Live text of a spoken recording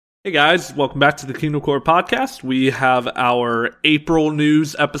Hey guys, welcome back to the Kingdom Core podcast. We have our April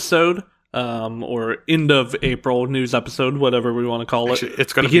news episode, or end of April news episode, whatever we want to call it. Actually,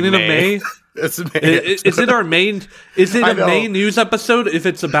 it's going to be May. Of May. It's May. Is it our main? Is it a May news episode if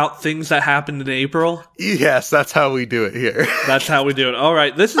it's about things that happened in April? Yes, that's how we do it here. That's how we do it. All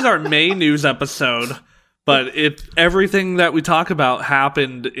right, this is our May news episode, but everything that we talk about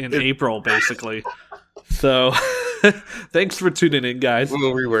happened in April, basically. So, thanks for tuning in, guys.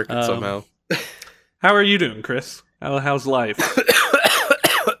 We'll rework it somehow. How are you doing, Chris? How's life?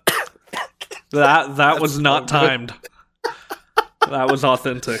 That was not timed. That was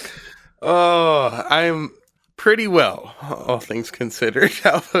authentic. Oh, I'm pretty well, all things considered.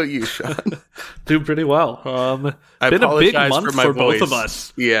 How about you, Sean? Doing pretty well. Been a big month for both of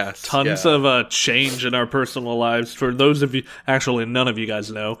us. Yes. Tons of change in our personal lives. For those of you, actually, none of you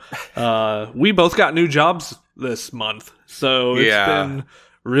guys know, we both got new jobs this month. So it's been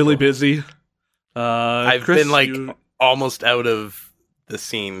really busy. I've Chris, been almost out of the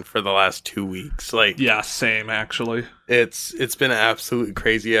scene for the last 2 weeks. Yeah, same actually. It's been absolutely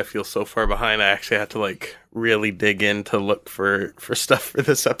crazy. I feel so far behind. I actually had to really dig in to look for stuff for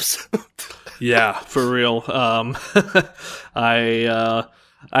this episode. Yeah, for real. I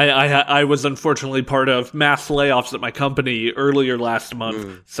was unfortunately part of mass layoffs at my company earlier last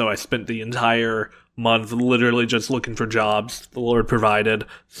month, so I spent the entire month literally just looking for jobs. The Lord provided,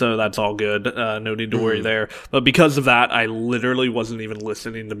 so that's all good. No need to worry there. But because of that, I literally wasn't even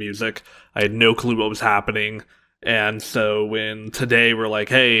listening to music. I had no clue what was happening. And so when today we're like,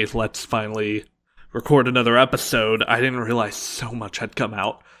 hey, let's finally record another episode, I didn't realize so much had come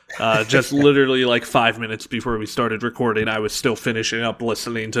out. Just literally 5 minutes before we started recording, I was still finishing up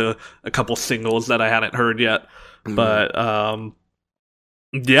listening to a couple singles that I hadn't heard yet. But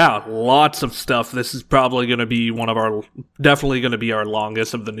yeah, lots of stuff. This is probably going to be definitely going to be our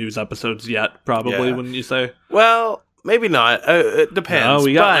longest of the news episodes yet, probably, wouldn't you say? Well, maybe not. It depends. No,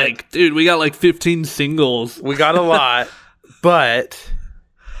 we got 15 singles. We got a lot, but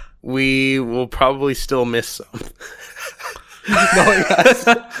we will probably still miss some.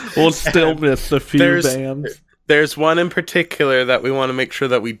 We'll still miss a few bands. There's one in particular that we want to make sure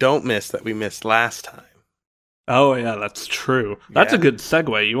that we don't miss that we missed last time. Oh yeah, that's true. That's a good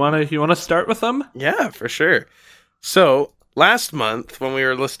segue. You wanna start with them? Yeah, for sure. So last month, when we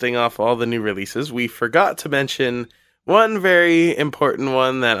were listing off all the new releases, we forgot to mention one very important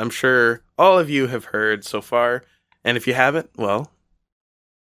one that I'm sure all of you have heard so far. And if you haven't, well,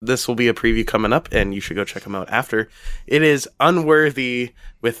 this will be a preview coming up, and you should go check them out after. It is Unworthy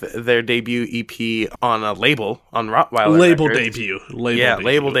with their debut EP on a label, on Rottweiler Label Records. debut.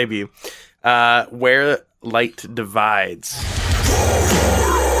 Label debut. Where Light Divides.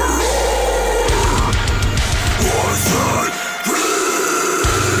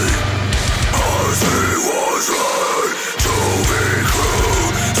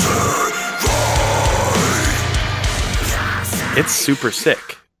 It's super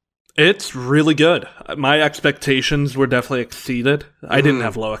sick. It's really good. My expectations were definitely exceeded. I didn't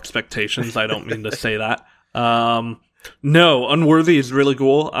have low expectations. I don't mean to say that. No, Unworthy is really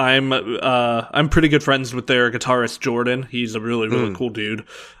cool. I'm pretty good friends with their guitarist Jordan. He's a really cool dude.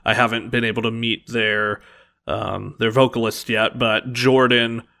 I haven't been able to meet their vocalist yet, but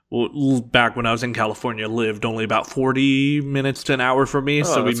Jordan, back when I was in California, lived only about 40 minutes to an hour from me.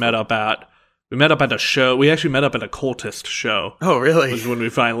 So we met up at a show. We actually met up at a Cultist show. Oh, really? Was when we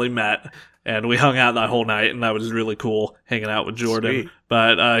finally met. And we hung out that whole night, and that was really cool, hanging out with Jordan. Sweet.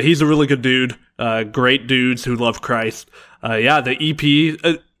 But he's a really good dude. Great dudes who love Christ. The EP,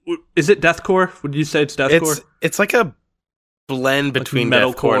 is it deathcore? Would you say it's deathcore? It's like a blend between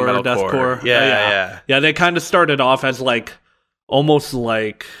metalcore and deathcore. Yeah. Yeah, they kind of started off as almost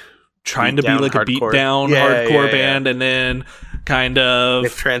trying to be a beat down hardcore band, and then kind of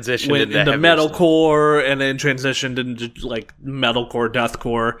transitioned went into metalcore, and then transitioned into metalcore,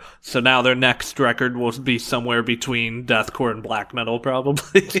 deathcore. So now their next record will be somewhere between deathcore and black metal,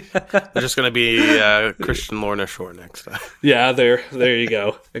 probably. They're just going to be Christian Lorna Shore next time. Yeah, there you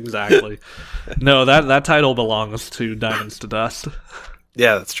go. Exactly. No, that title belongs to Diamonds to Dust.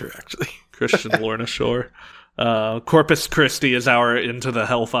 Yeah, that's true, actually. Christian Lorna Shore. Corpus Christi is our Into the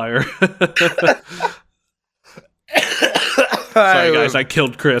Hellfire. Sorry, guys, I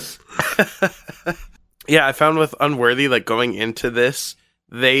killed Chris. Yeah, I found with Unworthy, going into this,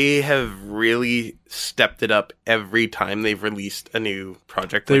 they have really stepped it up every time they've released a new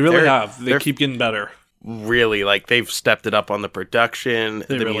project. They really have. They keep getting better. Really, they've stepped it up on the production,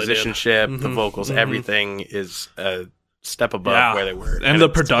 the really musicianship, the vocals, everything is a step above where they were. And the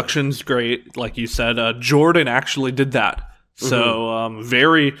production's great, like you said. Jordan actually did that. So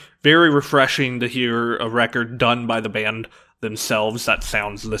very, very refreshing to hear a record done by the band themselves that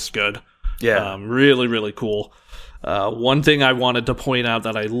sounds this good. Yeah. Really, really cool. One thing I wanted to point out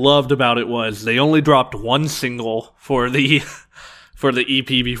that I loved about it was they only dropped one single for the EP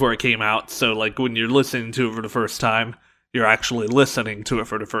before it came out. So like when you're listening to it for the first time, you're actually listening to it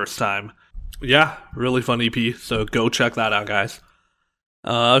for the first time. Yeah, really fun EP. So go check that out, guys.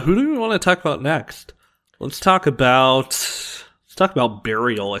 Who do we want to talk about next? Let's talk about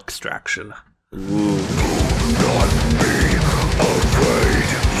Burial Extraction. Ooh.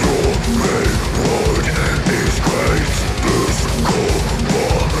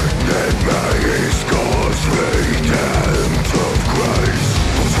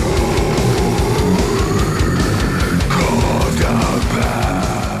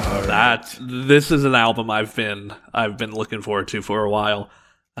 This is an album I've been looking forward to for a while.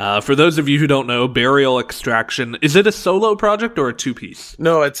 For those of you who don't know, Burial Extraction, is it a solo project or a two-piece?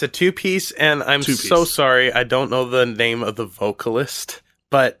 No, it's a two-piece, and I'm so sorry, I don't know the name of the vocalist,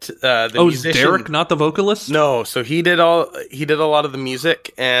 but the musician... is Derek not the vocalist? No, so he did a lot of the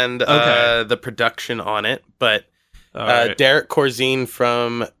music and the production on it, but right. Derek Corzine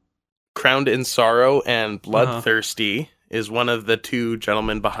from Crowned in Sorrow and Bloodthirsty is one of the two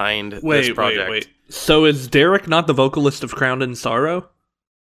gentlemen behind this project. Wait. So is Derek not the vocalist of Crowned in Sorrow?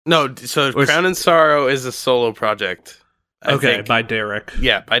 No, so Crowned in Sorrow is a solo project. I think. By Derek.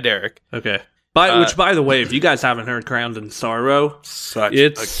 Yeah, by Derek. Okay. Which, by the way, if you guys haven't heard Crowned in Sorrow,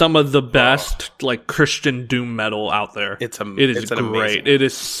 it's some of the best like Christian doom metal out there. It is great. Amazing. It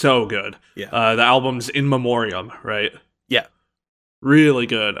is so good. Yeah. The album's In Memoriam, right? Yeah. Really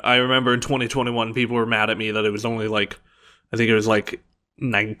good. I remember in 2021, people were mad at me that it was only like, I think it was like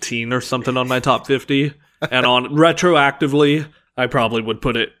 19 or something on my top 50. And on retroactively, I probably would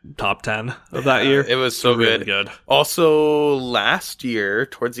put it top 10 of that year. It was so really good. Also, last year,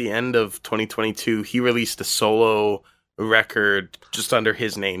 towards the end of 2022, he released a solo record just under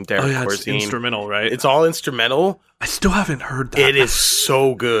his name, Derek Corzine. It's instrumental, right? It's all instrumental. I still haven't heard that. It is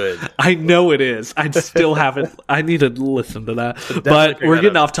so good. I know it is. I still haven't. I need to listen to that. But we're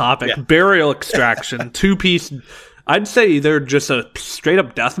getting off topic. Yeah. Burial Extraction, two-piece. I'd say they're just a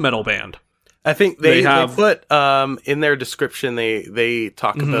straight-up death metal band. I think they put in their description, they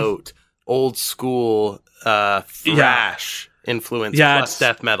talk about old school thrash influence plus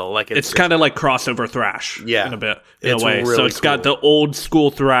death metal. Like it's kind of like crossover thrash in a way. Really so it's got the old school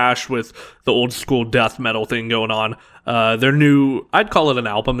thrash with the old school death metal thing going on. Their new, I'd call it an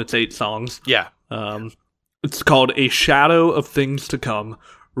album. It's 8 songs. Yeah. It's called A Shadow of Things to Come.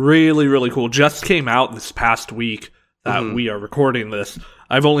 Really, really cool. Just came out this past week that we are recording this.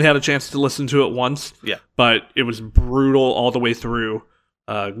 I've only had a chance to listen to it once. Yeah. But it was brutal all the way through.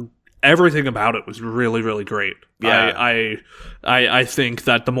 Everything about it was really, really great. Yeah. I think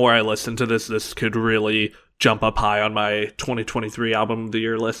that the more I listen to this could really jump up high on my 2023 album of the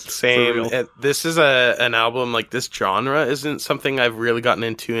year list. Same. This is an album, like this genre isn't something I've really gotten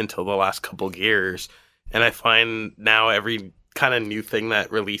into until the last couple years. And I find now every kind of new thing that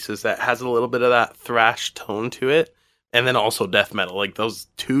releases that has a little bit of that thrash tone to it. And then also death metal. Like those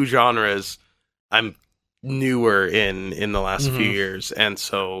two genres I'm newer in the last few years. And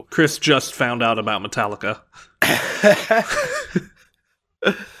so Chris just found out about Metallica.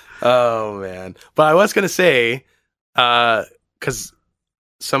 Oh man. But I was gonna say, because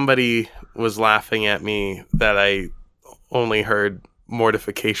somebody was laughing at me that I only heard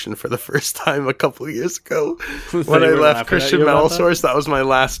Mortification for the first time a couple of years ago when I left Christian Metal Source. That was my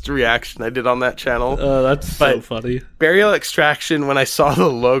last reaction I did on that channel. That's so funny. Burial Extraction, when I saw the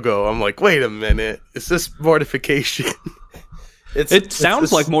logo, I'm like, wait a minute, is this Mortification? It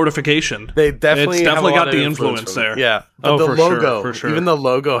sounds like Mortification. They definitely got the influence there. Yeah. But the logo, for sure. Even the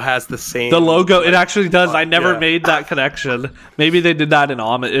logo has the same. The logo, it actually does. I never made that connection. Maybe they did that in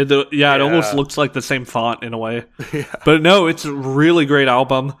homage. It almost looks like the same font in a way. Yeah. But no, it's a really great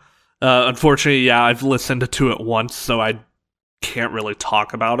album. Unfortunately, I've listened to it once, so I can't really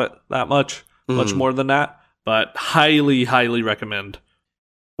talk about it that much more than that. But highly, highly recommend.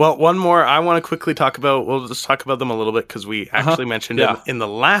 Well, one more I want to quickly talk about. We'll just talk about them a little bit because we actually mentioned it in the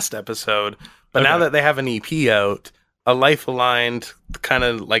last episode. But now that they have an EP out, a life-aligned kind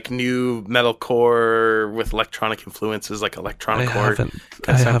of like new metalcore with electronic influences, like electronic core.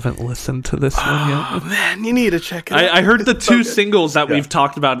 I haven't listened to this one yet. Oh man, you need to check it out. I heard the two singles that we've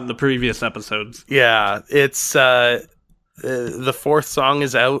talked about in the previous episodes. Yeah, it's the 4th song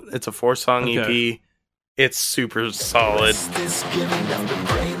is out. It's a 4-song EP. It's super solid. This giving of the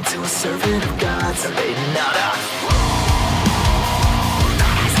brain to a servant of God, so they not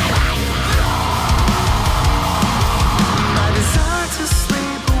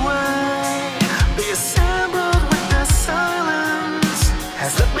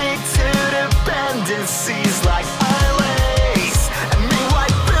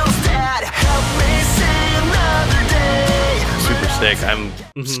sick.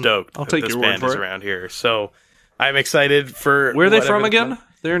 I'm stoked. I'll take this your word band for is it. around here. So I'm excited for. Where are they from again?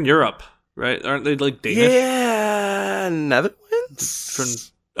 They're in Europe, right? Aren't they like Danish? Yeah,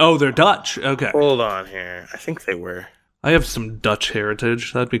 Netherlands. They're Dutch. Okay. Hold on here. I think they were. I have some Dutch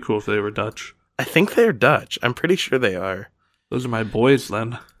heritage. That'd be cool if they were Dutch. I think they're Dutch. I'm pretty sure they are. Those are my boys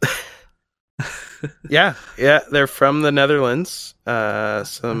then. Yeah, they're from the Netherlands.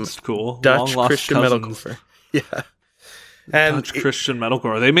 Some That's cool. Dutch Long-lost Christian cousins. metalcore. Yeah, and Dutch Christian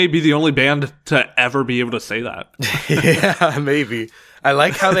metalcore. They may be the only band to ever be able to say that. yeah, maybe. I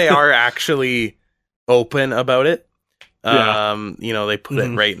like how they are actually open about it. They put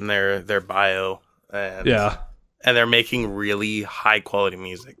it right in their bio. And, and they're making really high quality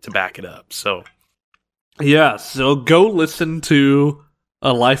music to back it up. So so go listen to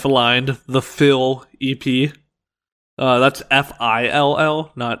A Life Aligned, the Phil EP. That's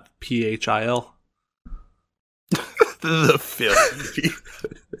Fill, not Phil. The Phil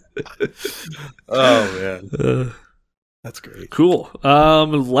EP. Oh man. That's great. Cool.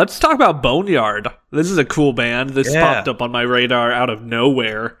 Let's talk about Boneyard. This is a cool band. This popped up on my radar out of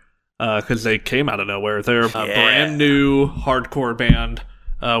nowhere because they came out of nowhere. They're a brand new hardcore band.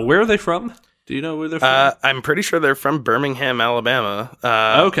 Where are they from? Do you know where they're from? I'm pretty sure they're from Birmingham, Alabama.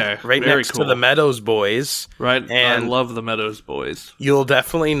 Okay. Right Very next cool. to the Meadows Boys. Right. And I love the Meadows Boys. You'll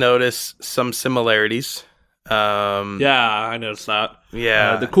definitely notice some similarities. Yeah, I noticed that.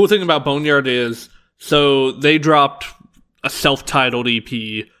 Yeah. The cool thing about Boneyard is, so they dropped a self-titled EP.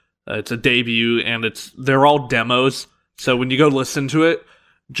 It's a debut, and they're all demos. So when you go listen to it,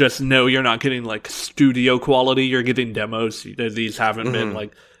 just know you're not getting like studio quality. You're getting demos. These haven't been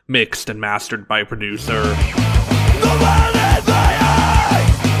like mixed and mastered by a producer. The world is my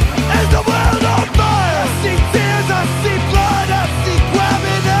eyes, and the world on fire. I see tears, I see blood, I see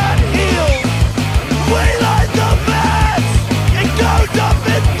grabbing at heels. We light the match, it goes up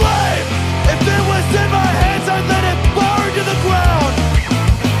in flame. If it was in my hands, I'd let it burn to the ground.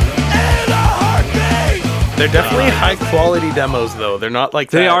 In a heartbeat. They're definitely high quality demos, though. They're not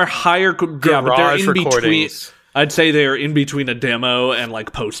like They that are higher, but they're garage in between. recordings. I'd say they're in between a demo and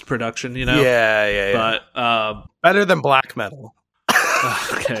like post production. You know? Yeah. But better than black metal.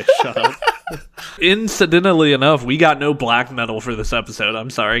 okay, shut up. Incidentally enough, we got no black metal for this episode. I'm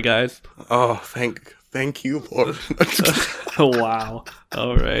sorry, guys. Oh, thank you, Lord. Wow.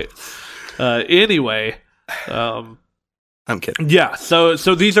 All right. Anyway, I'm kidding. yeah. So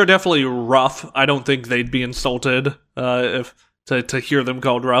these are definitely rough. I don't think they'd be insulted if to hear them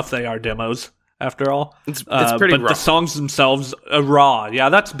called rough. They are demos, after all. It's pretty but raw. the songs themselves, raw. Yeah,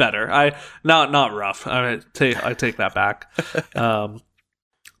 that's better. Not rough. I take that back.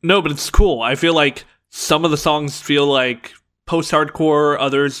 No, but it's cool. I feel like some of the songs feel like post-hardcore,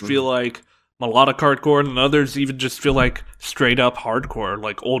 others feel like melodic hardcore, and others even just feel like straight up hardcore,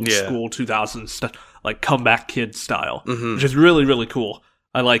 like old school 2000s like Comeback Kid style, which is really, really cool.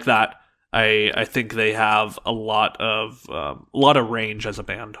 I like that. I think they have a lot of range as a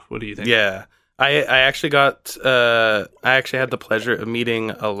band. What do you think? Yeah. I actually had the pleasure of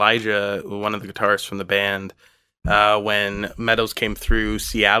meeting Elijah, one of the guitarists from the band, when Meadows came through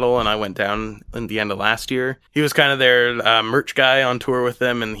Seattle, and I went down in the end of last year. He was kind of their merch guy on tour with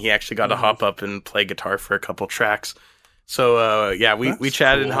them, and he actually got to hop up and play guitar for a couple tracks. So we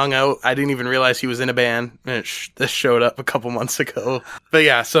chatted and hung out. I didn't even realize he was in a band. This showed up a couple months ago. But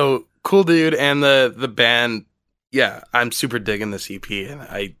yeah, so cool dude, and the band. Yeah, I'm super digging this EP,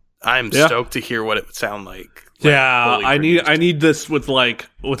 and I'm stoked to hear what it would sound like. Yeah, I need this with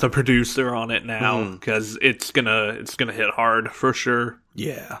a producer on it now, because it's gonna hit hard for sure.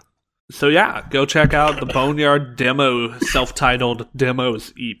 Yeah. So yeah, go check out the Boneyard demo, self-titled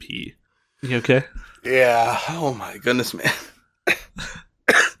Demos EP. You okay? Yeah. Oh my goodness, man.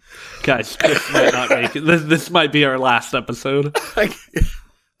 Guys, Chris might not make it. This might be our last episode.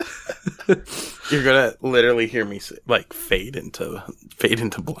 You're gonna literally hear me fade into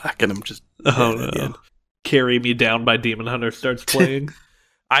black, and I'm just no. Carry Me Down by Demon Hunter starts playing.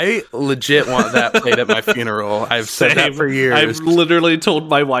 I legit want that played at my funeral. I've said that for years. I've literally told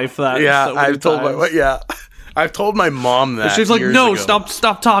my wife that. Yeah, so many times. I've told my mom that. She's like, "No, ago.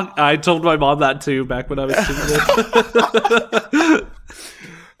 stop talking." I told my mom that too back when I was single.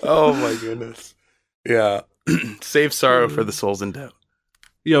 Oh my goodness. Yeah. Save sorrow for the souls in doubt.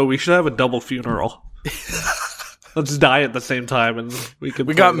 Yo, we should have a double funeral. Let's die at the same time, and we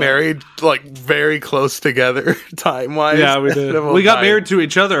got married very close together time wise. Yeah, we did. We got married to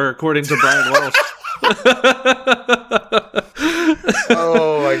each other, according to Brian Welsh.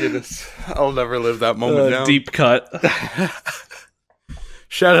 Oh my goodness! I'll never live that moment down. Deep cut.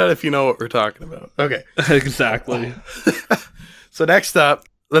 Shout out if you know what we're talking about. Okay, exactly. So next up,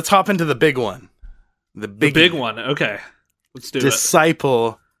 let's hop into the big one. The big one. Okay. Let's do it.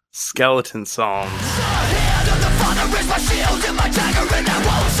 Disciple Skeleton Psalms. Hand of the Father is my shield and my dagger, and I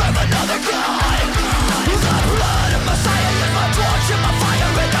won't serve another god. The blood of Messiah is my torch and my fire,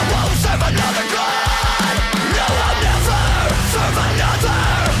 and I won't serve another god. No, I'll never serve another.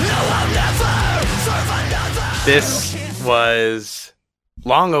 No, I'll never serve another. This was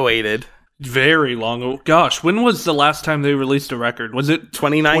long awaited. Very long. Gosh, when was the last time they released a record? Was it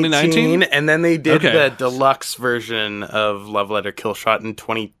 2019? And then they did Okay. the deluxe version of Love Letter Kill Shot in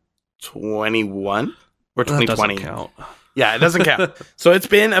 2021 or That 2020. doesn't count. Yeah, it doesn't count. So it's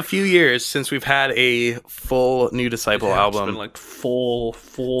been a few years since we've had a full New Disciple Yeah, album. It's been like four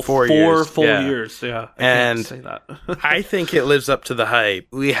years, full yeah. years. Yeah, I And can't say that. I think it lives up to the hype.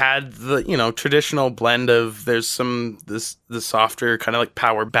 We had the, traditional blend of there's the softer kind of like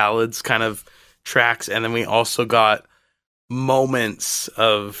power ballads kind of tracks, and then we also got moments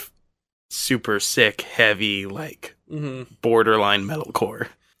of super sick, heavy, like borderline metalcore.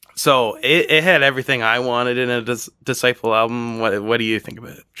 So it had everything I wanted in a Disciple album. What do you think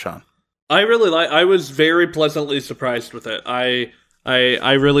about it, Sean? I was very pleasantly surprised with it. I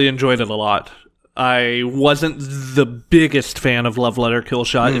really enjoyed it a lot. I wasn't the biggest fan of Love Letter Kill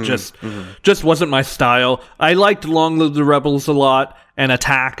Shot. It just wasn't my style. I liked Long Live the Rebels a lot, and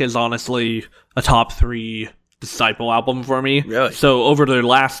Attack is honestly a top 3 Disciple album for me. Really? So over their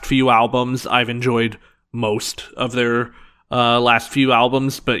last few albums, I've enjoyed most of their last few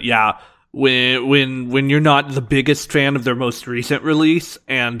albums. But yeah, when you're not the biggest fan of their most recent release,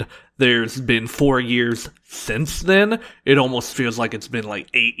 and there's been 4 years since then, it almost feels like it's been like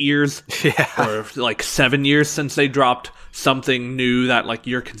 8 years or like 7 years since they dropped something new that like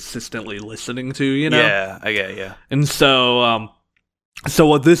you're consistently listening to, Yeah, I get it, yeah. And so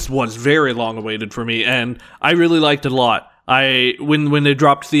this was very long awaited for me, and I really liked it a lot. When they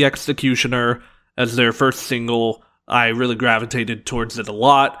dropped The Executioner as their first single, I really gravitated towards it a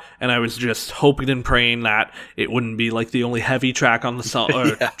lot, and I was just hoping and praying that it wouldn't be like the only heavy track on the song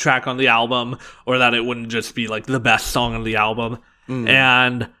or track on the album, or that it wouldn't just be like the best song on the album.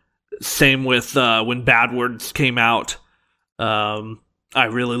 And same with when Bad Words came out. I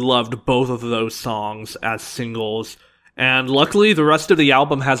really loved both of those songs as singles, and luckily the rest of the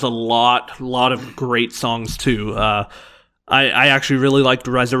album has a lot of great songs too. I actually really liked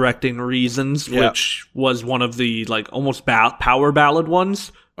Resurrecting Reasons, which was one of the like almost power ballad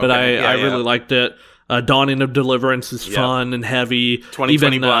ones, but I really liked it. Dawning of Deliverance is fun and heavy.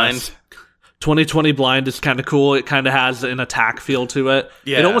 2020 Blind. 2020 Blind is kind of cool. It kind of has an Attack feel to it.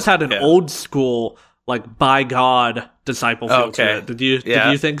 Yeah, it almost had an old school, like, by God Disciple feel to it. Did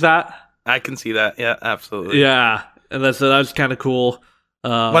you think that? I can see that. Yeah, absolutely. Yeah, and that was kind of cool.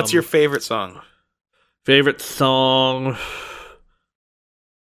 What's your favorite song? Favorite song?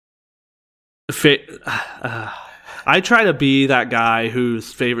 I try to be that guy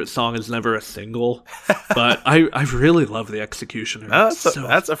whose favorite song is never a single, but I really love The Executioner. That's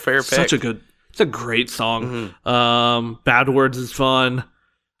a fair pick. It's a great song. Bad Words is fun.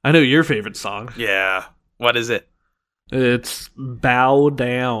 I know your favorite song. Yeah. What is it? It's Bow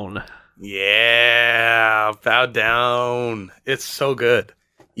Down. Yeah, Bow Down. It's so good.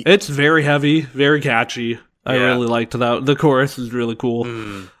 It's very heavy, very catchy. I really liked that. The chorus is really cool.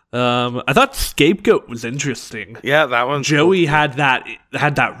 I thought Scapegoat was interesting. Yeah, that one. Joey had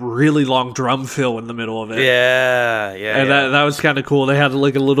that really long drum fill in the middle of it. Yeah. And that was kind of cool. They had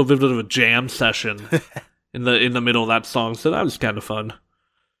like a little bit of a jam session in the middle of that song, so that was kind of fun.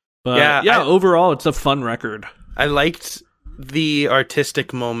 But overall, it's a fun record. I liked the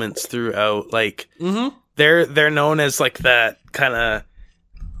artistic moments throughout. Like they're known as like that kind of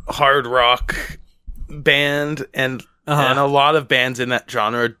hard rock band, and a lot of bands in that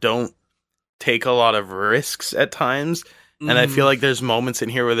genre don't take a lot of risks at times. And I feel like there's moments in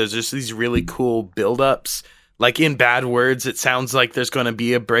here where there's just these really cool build-ups. Like in Bad Words, it sounds like there's going to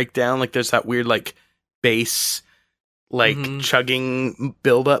be a breakdown. Like there's that weird like bass, like chugging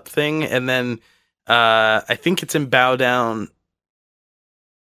build-up thing. And then I think it's in Bow Down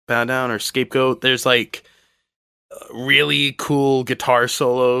or Scapegoat. There's like really cool guitar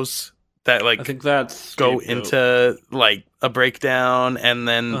solos that like I think that's go into like a breakdown, and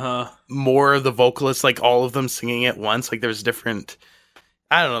then more of the vocalists, like all of them singing at once. Like there's different,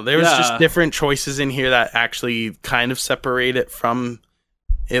 I don't know, there was just different choices in here that actually kind of separate it from,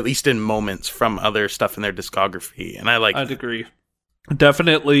 at least in moments, from other stuff in their discography. And I'd agree.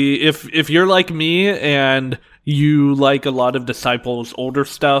 Definitely, if you're like me and you like a lot of Disciples' older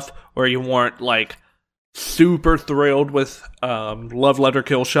stuff, or you weren't like super thrilled with Love Letter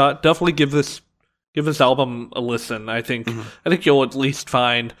Kill Shot, definitely give this Give this album a listen. I think you'll at least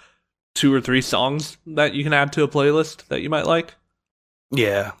find 2 or 3 songs that you can add to a playlist that you might like.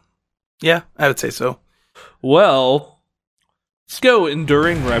 Yeah. Yeah, I would say so. Well, let's go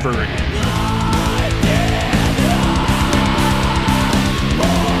Enduring Reverie.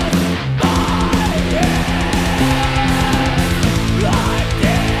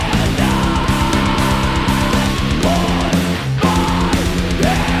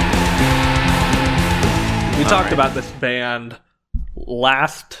 We talked about this band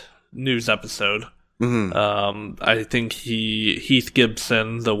last news episode. I think Heath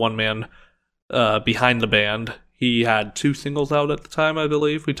Gibson, the one man behind the band, he had 2 singles out at the time, I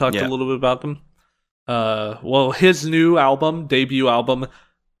believe. We talked a little bit about them. Well, his new album, debut album,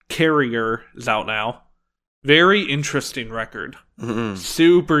 Carrier, is out now. Very interesting record.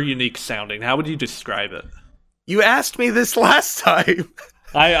 Super unique sounding. How would you describe it? You asked me this last time.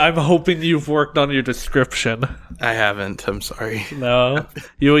 I'm hoping you've worked on your description. I haven't. I'm sorry. No,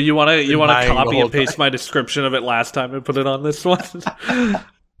 you want to copy and paste my description of it last time and put it on this one?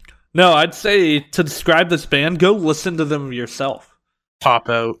 No, I'd say to describe this band, go listen to them yourself. Pop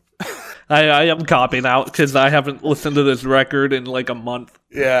out. I am copping out because I haven't listened to this record in like a month.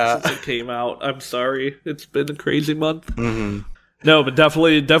 Yeah, since it came out. I'm sorry. It's been a crazy month. No, but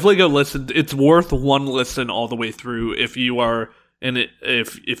definitely go listen. It's worth one listen all the way through if you are. And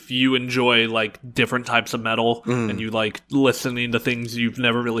if you enjoy like different types of metal and you like listening to things you've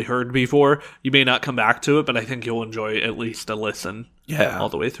never really heard before, you may not come back to it, but I think you'll enjoy at least a listen. Yeah, all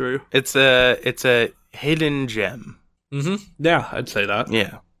the way through. It's a hidden gem. Yeah, I'd say that.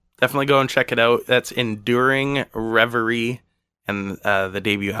 Yeah, definitely go and check it out. That's Enduring Reverie and the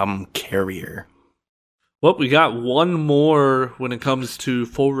debut album Carrier. Well, we got one more when it comes to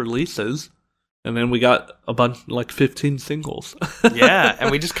full releases. And then we got a bunch, like 15 singles. Yeah,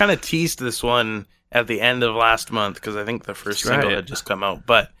 and we just kind of teased this one at the end of last month because I think the first single had just come out.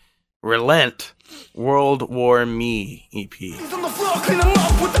 But Relent, World War Me EP. On the floor, clean them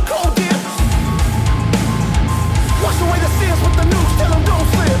up with the cold dip. Wash away the sins with the news, tell them don't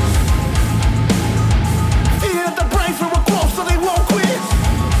slip. Eating at the brain from a close so they won't quit.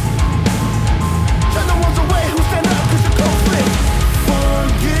 Turn the ones away who stand up cause you're close flip.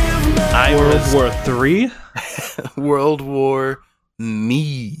 World War III? World War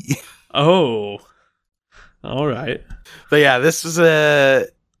Me. Oh. All right. But yeah, this is a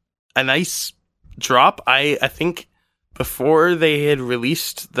nice drop. I think before they had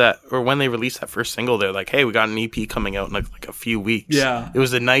released that, or when they released that first single, they're like, hey, we got an EP coming out in like a few weeks. Yeah. It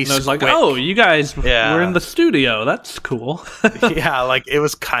was a nice, and I was like, quick, oh, you guys were in the studio. That's cool. Yeah, like it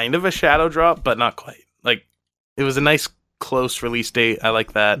was kind of a shadow drop, but not quite. Like it was a nice close release date. I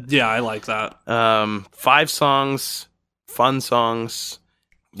like that. Yeah, I like that. 5 songs, fun songs.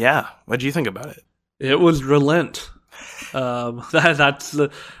 Yeah, what do you think about it? It was Relent. That's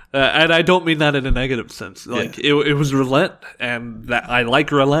and I don't mean that in a negative sense. Like it was Relent, and that I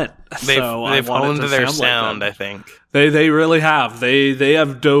like Relent. They've honed their sound. Like I think they really have. They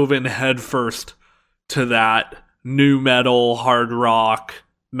have dove in headfirst to that new metal, hard rock,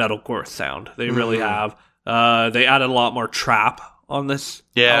 metalcore sound. They really have. They added a lot more trap on this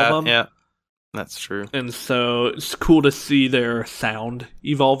album. Yeah, that's true. And so it's cool to see their sound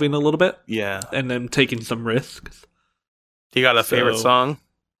evolving a little bit. Yeah. And them taking some risks. You got a favorite song?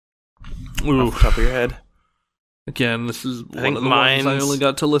 Ooh. Off the top of your head? Again, this is one of the ones I only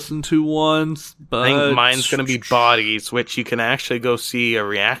got to listen to once. But I think mine's going to be Bodies, which you can actually go see a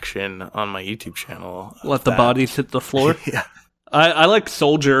reaction on my YouTube channel. Let the bodies hit the floor? Yeah. I like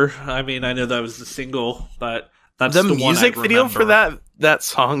Soldier. I mean, I know that was the single, but that's the music one I video remember. for that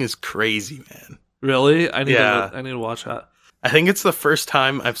song is crazy, man. Really? I need to watch that. I think it's the first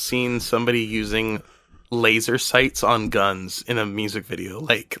time I've seen somebody using laser sights on guns in a music video,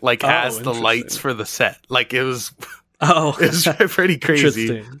 like as the lights for the set. Like it was pretty crazy.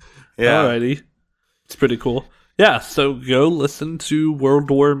 Interesting. Yeah. Alrighty. It's pretty cool. Yeah, so go listen to World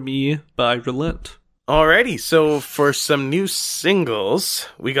War Me by Relent. Alrighty, so for some new singles,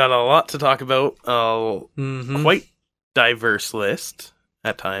 we got a lot to talk about. Quite diverse list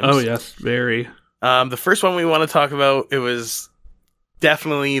at times. Oh yes, very. The first one we want to talk about, it was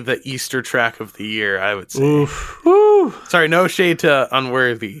definitely the Easter track of the year, I would say. Oof. Woo. Sorry, no shade to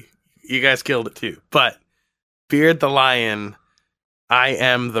Unworthy. You guys killed it too. But Beard the Lion, I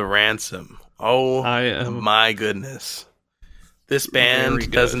Am the Ransom. Oh, my goodness. This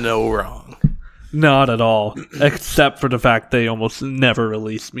band does no wrong. Not at all. Except for the fact they almost never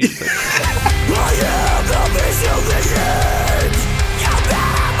release music. I am the vision of the end. You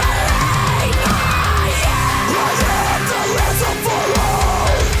better believe I am the ransom for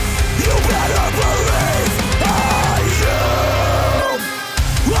all. You better believe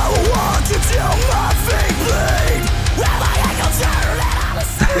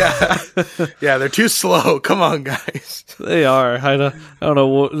Yeah, they're too slow. Come on, guys. They are. I don't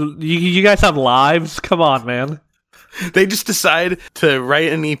know. You guys have lives? Come on, man. They just decide to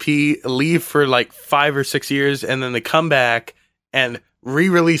write an EP, leave for like 5 or 6 years, and then they come back and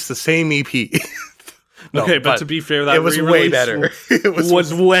re-release the same EP. No, okay, but to be fair, that it was way better. It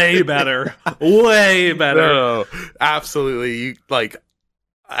was way better. Way better. No, absolutely. You like,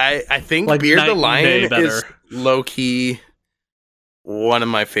 I think like Beard the night and day Lion better. is low key one of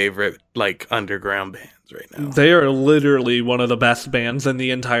my favorite like underground bands right now. They are literally one of the best bands in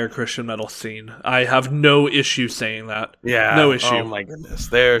the entire Christian metal scene. I have no issue saying that. Yeah, no issue. Oh my goodness,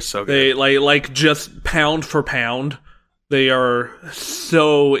 they're so good. They like just pound for pound, they are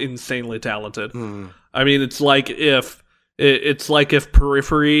so insanely talented. I mean, it's like if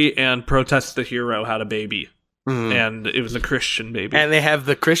Periphery and Protest the Hero had a baby, and it was a Christian baby, and they have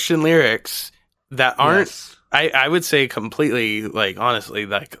the Christian lyrics that aren't. Yes. I would say completely, like, honestly,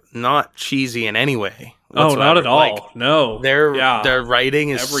 like, not cheesy in any way. Oh, not at all. Like, no. Their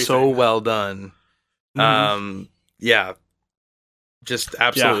writing is Everything. so well done. Yeah. Just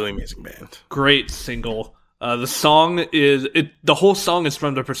absolutely amazing band. Great single. The whole song is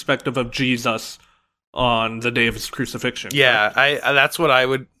from the perspective of Jesus on the day of his crucifixion. Yeah, correct? that's what I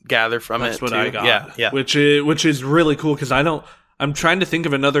would gather from That's it. what too. I got. Yeah. Which is really cool because I'm trying to think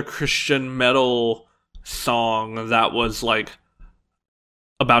of another Christian metal song that was like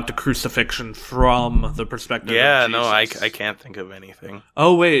about the crucifixion from the perspective of Jesus. No, I can't think of anything.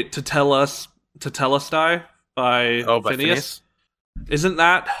 Oh wait, to tell us die by Phineas? Isn't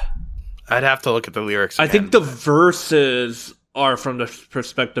that? I'd have to look at the lyrics I again. think the verses are from the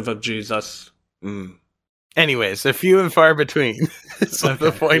perspective of Jesus. Anyways, a few and far between. It's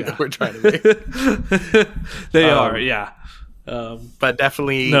the point that we're trying to make. They are, yeah. But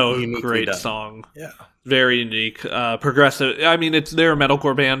definitely great done. song. Yeah. Very unique. Progressive. I mean, they're a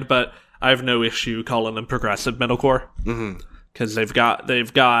metalcore band, but I have no issue calling them progressive metalcore. Because they've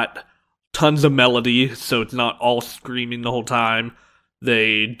got tons of melody, so it's not all screaming the whole time.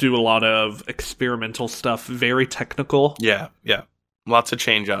 They do a lot of experimental stuff, very technical. Yeah. Lots of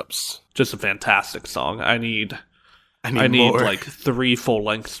change-ups. Just a fantastic song. I need more. like 3 full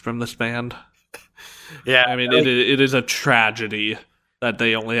lengths from this band. Yeah. I mean, it is a tragedy that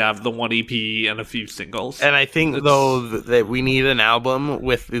they only have the 1 EP and a few singles. And I think, though, that we need an album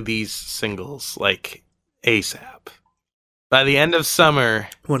with these singles, like, ASAP. By the end of summer,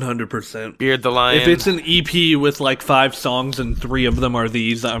 100%. Beard the Lion. If it's an EP with like 5 songs and 3 of them are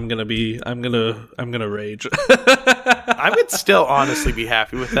these, I'm gonna rage. I would still honestly be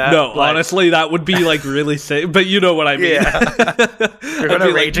happy with that. No, honestly, that would be like really safe. But you know what I mean. Yeah. You're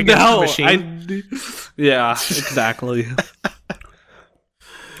gonna rage against the machine. Yeah, exactly.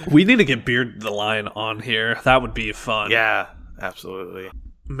 We need to get Beard the Lion on here. That would be fun. Yeah, absolutely.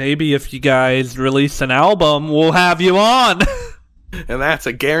 Maybe if you guys release an album, we'll have you on. And that's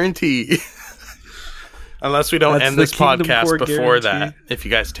a guarantee. Unless we don't That's end the this Kingdom podcast Core before guarantee. that. If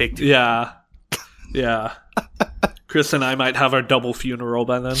you guys take too Yeah. Chris and I might have our double funeral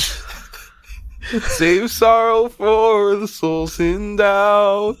by then. Save sorrow for the souls in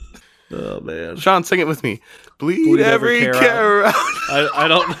doubt. Oh man, Sean, sing it with me. Bleed every care out. I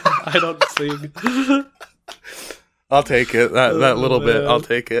don't sing. I'll take it. That little bit, I'll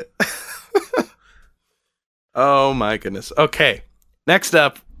take it. Oh my goodness. Okay. Next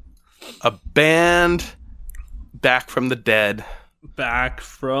up, a band back from the dead. Back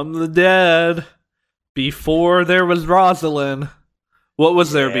from the dead. Before there was Rosalind. What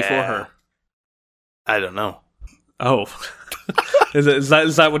was there before her? I don't know. Oh. Is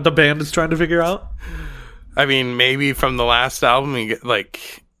that what the band is trying to figure out? I mean, maybe from the last album, you get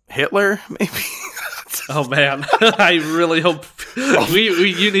like Hitler, maybe. Oh man, I really hope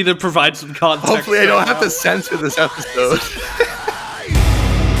you need to provide some context. Hopefully, I don't have to censor this episode.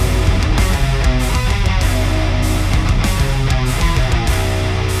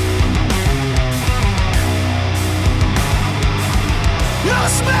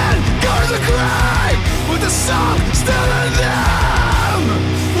 Lost men go to the grave with the song still in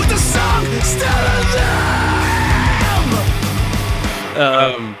them. With the song still in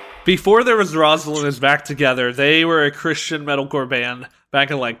them. Before there was Rosalind is back together, they were a Christian metalcore band back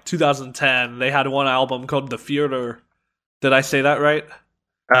in like 2010. They had one album called The Führer. Did I say that right?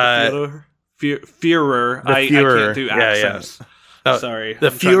 Führer. Führer. I can't do accents. Yeah. Sorry. The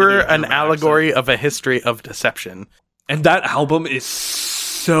Führer, an allegory of a history of deception. And that album is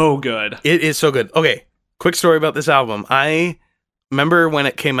so good. It is so good. Okay, quick story about this album. I remember when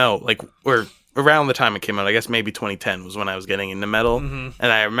it came out, like, or around the time it came out. I guess maybe 2010 was when I was getting into metal. And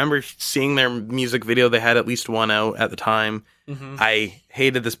I remember seeing their music video. They had at least one out at the time. I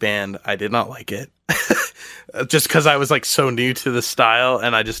hated this band. I did not like it. Just because I was like so new to the style,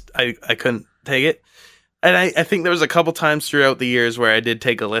 and I couldn't take it. And I think there was a couple times throughout the years where I did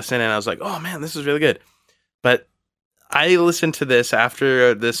take a listen, and I was like, oh man, this is really good. But I listened to this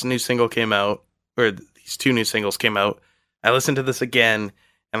after this new single came out, or these two new singles came out. I listened to this again,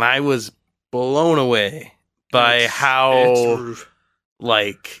 and I was blown away by how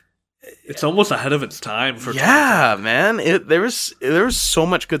like it's almost ahead of its time for man. There was so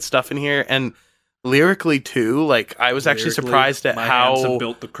much good stuff in here, and lyrically too. Like I was actually surprised at how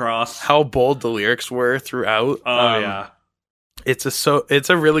built the cross, how bold the lyrics were throughout. It's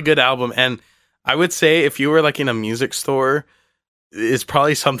a really good album, and I would say if you were like in a music store, it's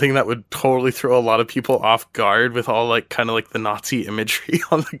probably something that would totally throw a lot of people off guard with all like kind of like the Nazi imagery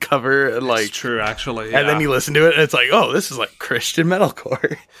on the cover. And, like, it's true, actually. Yeah. And then you listen to it, and it's like, oh, this is like Christian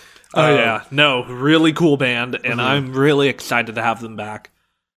metalcore. No, really cool band, and I'm really excited to have them back.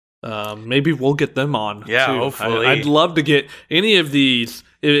 Maybe we'll get them on. Yeah, too. hopefully. I'd love to get any of these.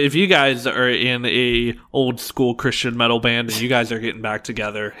 If you guys are in a old school Christian metal band and you guys are getting back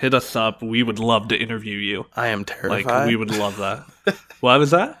together, hit us up. We would love to interview you. I am terrified. Like, we would love that. What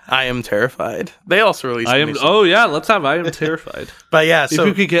was that? I Am Terrified. They also released. Oh yeah, let's have I Am Terrified. But yeah, so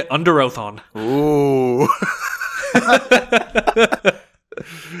if you could get Under Oath on. Ooh.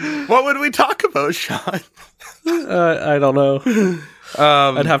 What would we talk about, Sean? I don't know.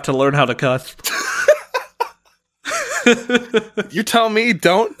 I'd have to learn how to cuss. You tell me,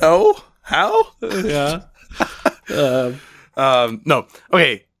 don't know how? Yeah. No.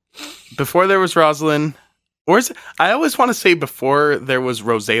 Okay. Before there was Rosalind, or is it, I always want to say before there was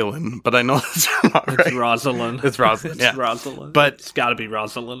Rosalind, but I know that's not right. It's Rosalind. It's Rosalind. It's Rosalind. But it's got to be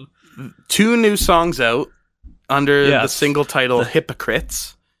Rosalind. 2 new songs out under the single title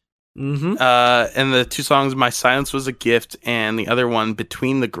Hypocrites. And the 2 songs, My Silence Was a Gift, and the other one,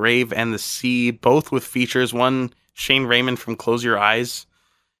 Between the Grave and the Sea, both with features. One, Shane Raymond from Close Your Eyes.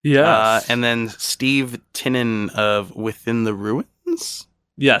 Yes. And then Steve Tinnen of Within the Ruins.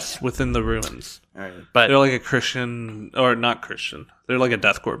 Yes, Within the Ruins. All right. But they're like a Christian, or not Christian. They're like a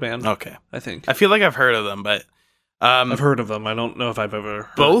deathcore band. Okay. I think. I feel like I've heard of them, but I've heard of them. I don't know if I've ever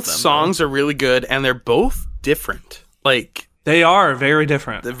heard both of them, songs are really good, and they're both different. Like, they are very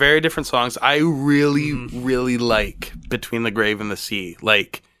different. They're very different songs. I really, really like Between the Grave and the Sea.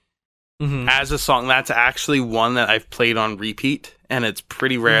 Like, as a song, that's actually one that I've played on repeat, and it's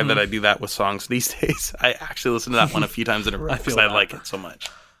pretty rare that I do that with songs these days. I actually listen to that one a few times in a row because I like it so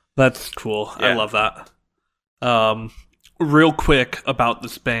much. That's cool. Yeah. I love that. Real quick about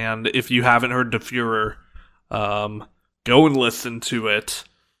this band, if you haven't heard De Fuhrer, go and listen to it.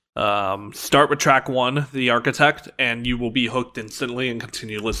 Start with track 1, The Architect, and you will be hooked instantly and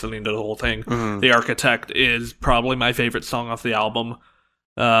continue listening to the whole thing. The Architect is probably my favorite song off the album.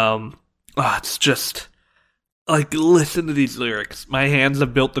 It's just like, listen to these lyrics. My hands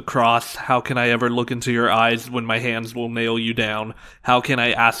have built the cross. How can I ever look into your eyes when my hands will nail you down? How can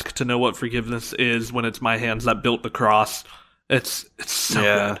I ask to know what forgiveness is when it's my hands that built the cross? It's so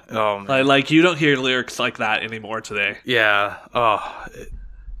good. Oh, man. Like, you don't hear lyrics like that anymore today. Yeah. Oh,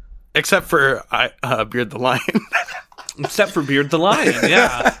 except for Beard the Lion. Except for Beard the Lion,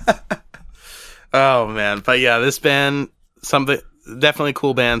 yeah. Oh, man. But yeah, this band, definitely a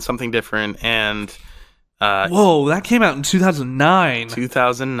cool band, something different, and whoa, that came out in 2009.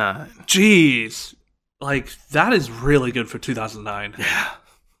 2009. Jeez. Like, that is really good for 2009. Yeah.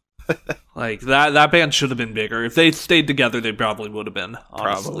 Like, that band should have been bigger. If they stayed together, they probably would have been,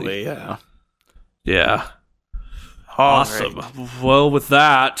 honestly. Probably, yeah. Yeah. Awesome. Right. Well, with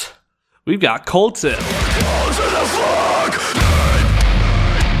that, we've got Cultist.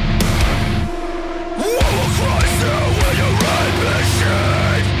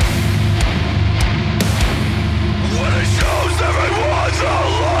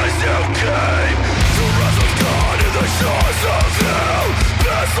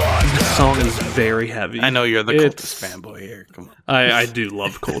 This song is very heavy. I know you're the Cultist fanboy here. Come on. I do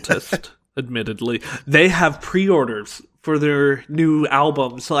love Cultist, admittedly. They have pre-orders for their new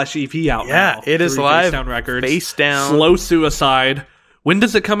album / EP out now. Yeah, it is live. Face Down Records. Face Down. Slow Suicide. When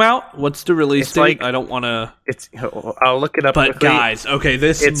does it come out? What's the release date? Like, I don't want to... I'll look it up But quickly. guys, okay,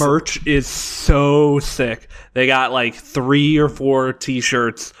 this merch is so sick. They got like 3 or 4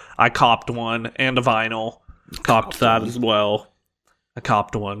 t-shirts. I copped one, and a vinyl. Copped that as well. I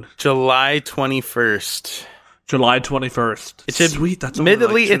copped one. July 21st. July 21st. It's sweet. That's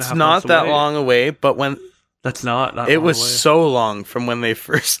admittedly, it's not that long away, but when That's not It long was away. so long from when they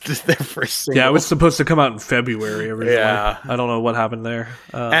first did their first single. Yeah, it was supposed to come out in February originally. Yeah. I don't know what happened there.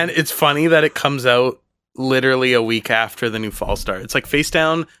 And it's funny that it comes out literally a week after the new fall start. It's like Face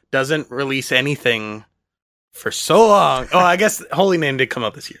Down doesn't release anything for so long. Oh, I guess Holy Name did come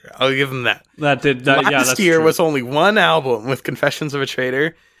out this year. I'll give them that. Last Last year was only one album with Confessions of a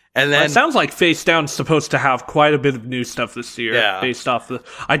Traitor. And then it sounds like Face Down's supposed to have quite a bit of new stuff this year. Yeah. Based off the...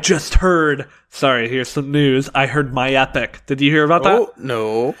 I just heard... Sorry, here's some news. I heard My Epic. Did you hear about that? Oh,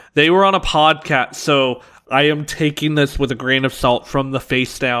 no. They were on a podcast, so I am taking this with a grain of salt from the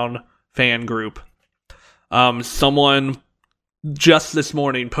Face Down fan group. Someone just this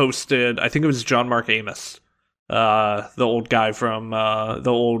morning posted, I think it was John Mark Amos, the old guy from the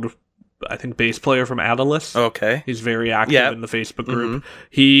old, I think, bass player from Atlas. Okay. He's very active in the Facebook group. Mhm.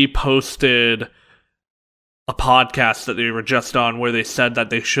 He posted a podcast that they were just on where they said that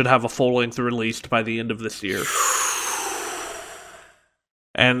they should have a full-length released by the end of this year.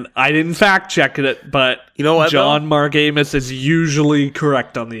 And I didn't fact-check it, but You know what, John Mark Amos is usually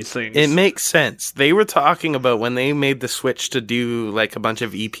correct on these things. It makes sense. They were talking about when they made the switch to do like a bunch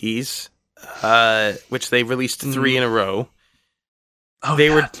of EPs, which they released 3 in a row. Oh, They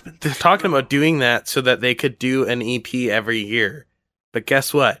yeah, were it's been talking about doing that so that they could do an EP every year. But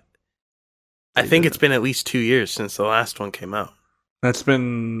guess what? I think it's been at least 2 years since the last one came out. That's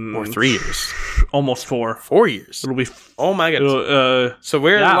been... Or 3 years. Almost 4. 4 years. It'll be... Oh my goodness. So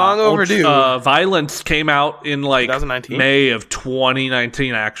we're yeah, long overdue. Violence came out in like 2019? May of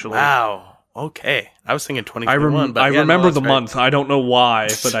 2019, actually. Wow. Okay. I was thinking 2021. I but remember that's the right. month. I don't know why,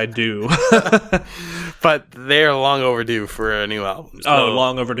 but I do. But they're long overdue for a new album. So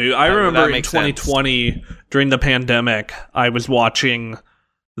Long overdue. I that remember in makes sense. 2020, during the pandemic, I was watching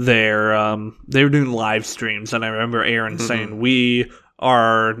their... they were doing live streams, and I remember Aaron saying, we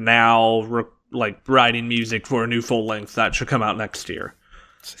are now writing music for a new full length that should come out next year.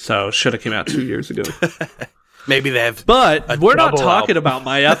 So it should have came out 2 years ago. maybe they have. But we're not double talking album. about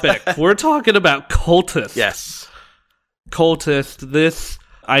My Epic. We're talking about Cultist. Yes. Cultist. This,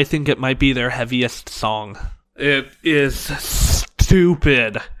 I think it might be their heaviest song. It is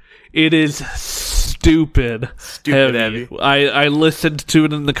stupid. It is stupid Heavy. I listened to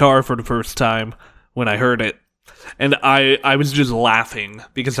it in the car for the first time when I heard it. And I was just laughing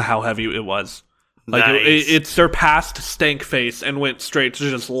because of how heavy it was. Like Nice. it surpassed Stank Face and went straight to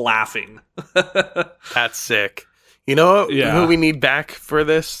just laughing. That's sick. You know Yeah. who we need back for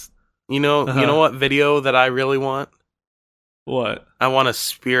this? You know what video that I really want? What? I want a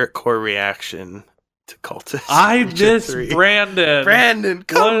Spirit Core reaction to Cultist. I Feature miss 3. Brandon. Brandon,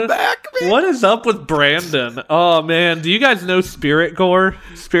 come What- back, man. What is up with Brandon? Oh man, do you guys know Spirit Core?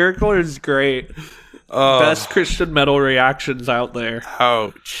 Spirit Core is great. Oh, Best Christian metal reactions out there.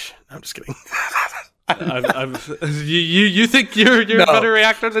 ouch. I'm just kidding. You think you're No. a better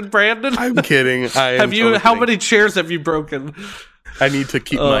reactor than Brandon? I'm kidding. I am Have you? totally How kidding. many chairs have you broken? I need to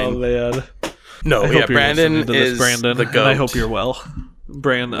keep Oh mine. man, No, I hope yeah, you're Brandon listening to this, is Brandon, the and goat. I hope you're well.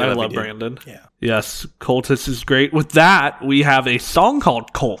 Brandon, I love love you, dude. Brandon. Yeah. Yes, Cultist is great. With that, we have a song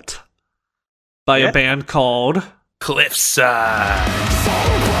called Cult by Yeah. a band called Cliffside.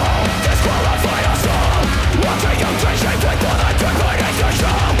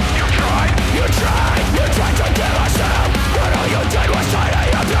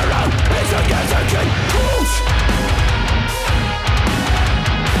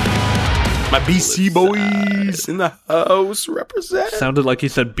 My BC boys in the house represent. Sounded like he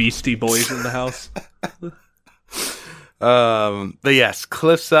said Beastie Boys in the house. But yes,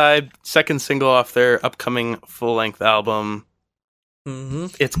 Cliffside, second single off their upcoming full-length album. Mm-hmm.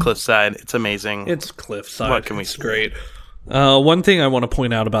 It's Cliffside. It's amazing. It's Cliffside. What can we It's say? great. One thing I want to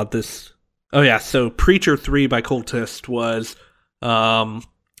point out about this. Oh yeah, so Preacher 3 by Cultist was a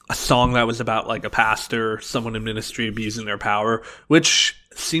song that was about like a pastor, someone in ministry abusing their power, which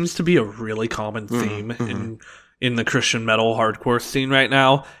seems to be a really common theme in the Christian metal hardcore scene right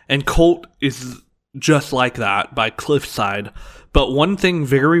now. And Cult is just like that by Cliffside. But one thing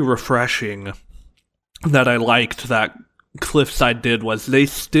very refreshing that I liked that Cliffside did was they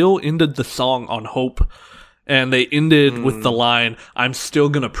still ended the song on hope. And they ended with the line, "I'm still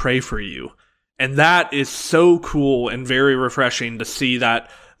gonna pray for you." And that is so cool and very refreshing to see that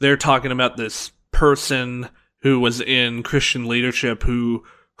they're talking about this person who was in Christian leadership who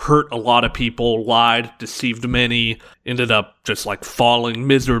hurt a lot of people, lied, deceived many, ended up just like falling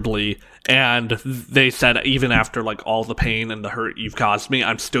miserably. And they said, even after like all the pain and the hurt you've caused me,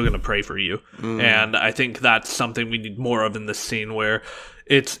 I'm still going to pray for you. And I think that's something we need more of in this scene, where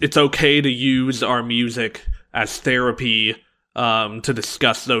it's okay to use our music as therapy to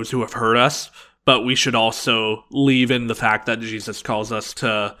discuss those who have hurt us, but we should also leave in the fact that Jesus calls us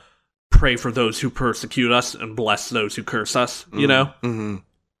to pray for those who persecute us and bless those who curse us, you know? Mm-hmm.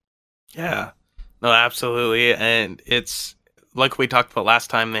 Yeah. No, absolutely. And it's like we talked about last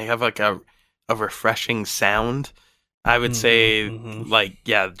time, they have like a refreshing sound. I would say, like,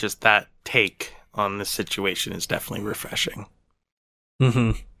 yeah, just that take on the situation is definitely refreshing.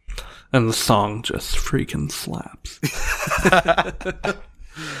 Mm-hmm. And the song just freaking slaps.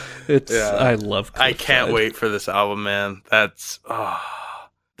 I love Cliffside. I can't wait for this album, man.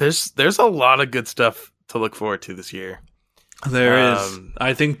 There's a lot of good stuff to look forward to this year. There is.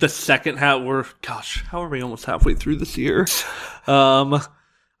 I think the second half, how are we almost halfway through this year?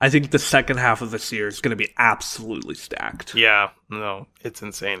 I think the second half of this year is going to be absolutely stacked. Yeah, no, it's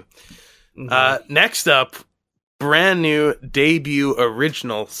insane. Next up, brand new debut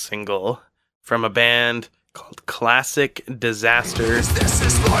original single from a band called Classic Disaster. This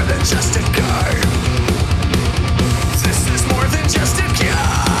is more than just a game. This is more than just a game.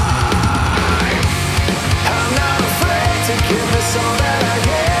 I'm not afraid to give this all that I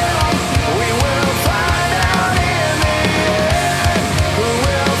am. We will find out in the end who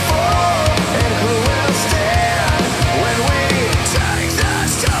will fall and who will stand when we take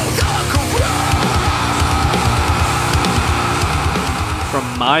this to the ground. From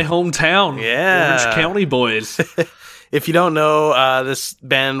my hometown, Yeah. Orange County boys. If you don't know, this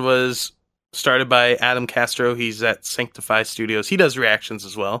band was started by Adam Castro. He's at Sanctify Studios. He does reactions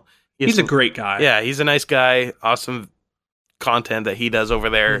as well. He's a great guy. Yeah, he's a nice guy. Awesome content that he does over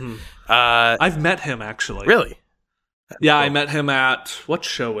there. I've met him, actually. Really? Yeah, I met him at, what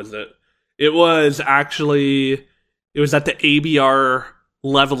show was it? It was at the ABR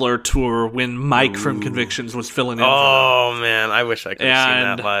Leveler tour when Mike from Convictions was filling in for them. Oh man, I wish I could have seen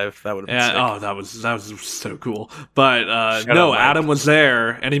that live. That would have been sick. Oh, that was so cool. But Shut up, Mike. Adam was there,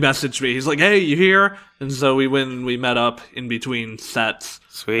 and he messaged me. He's like, "Hey, you here?" And so we went and we met up in between sets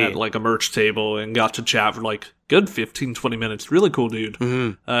Sweet. at like a merch table and got to chat for like good 15-20 minutes. Really cool dude.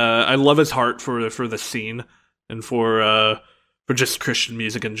 I love his heart for the scene and for just Christian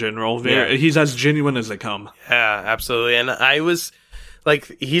music in general. He's as genuine as they come. Yeah, absolutely. And I was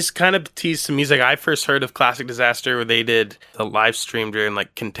like, he's kind of teased some music. I first heard of Classic Disaster where they did the live stream during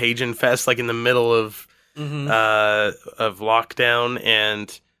like Contagion Fest, like in the middle of lockdown,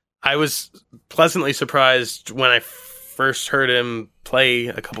 and I was pleasantly surprised when I first heard him play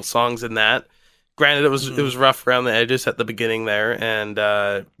a couple songs in that. Granted, it was rough around the edges at the beginning there,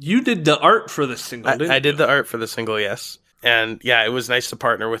 and you did the art for this single. I did the art for the single, yes, and yeah, it was nice to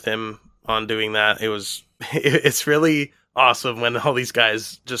partner with him on doing that. It's really awesome when all these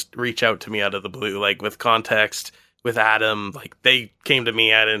guys just reach out to me out of the blue, like with Context, with Adam, like they came to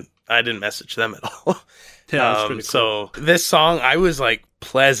me. I didn't message them at all. Yeah, that's pretty cool. So this song, I was like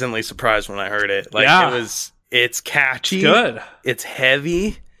pleasantly surprised when I heard it. Like it's catchy, it's good, it's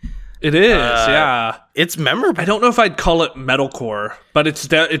heavy. It is, yeah. It's memorable. I don't know if I'd call it metalcore, but it's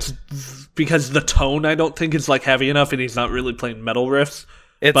because the tone I don't think is like heavy enough, and he's not really playing metal riffs.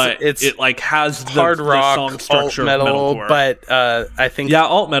 It like has the hard rock, the song structure alt metal, of metalcore. but I think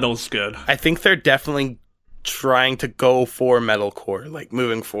alt metal's good. I think they're definitely trying to go for metalcore, like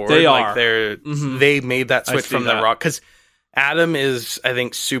moving forward. They like are. They made that switch from the that. rock, because Adam is, I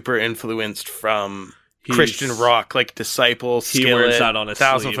think, super influenced from Christian rock, like Disciple, he wears Skillet, that on his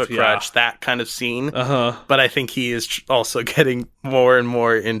 1,000 sleeve, Foot Crutch, that kind of scene. Uh-huh. But I think he is also getting more and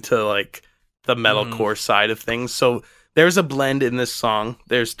more into like the metalcore side of things. So there's a blend in this song.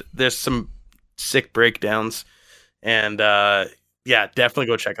 There's some sick breakdowns, and yeah, definitely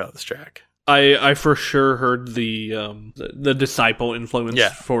go check out this track. I for sure heard the Disciple influence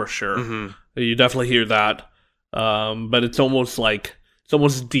for sure. You definitely hear that, but it's almost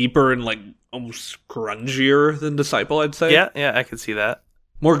deeper and like almost grungier than Disciple, I'd say. Yeah, I could see that.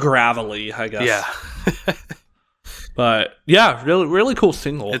 More gravelly, I guess. Yeah. But yeah, really cool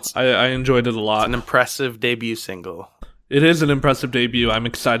single. I enjoyed it a lot. It's an impressive debut single. It is an impressive debut. I'm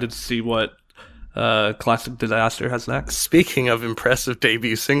excited to see what Classic Disaster has next. Speaking of impressive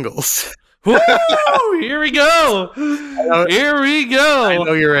debut singles. Woo! Here we go. Here we go. I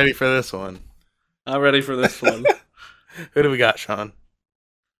know you're ready for this one. I'm ready for this one. Who do we got, Sean?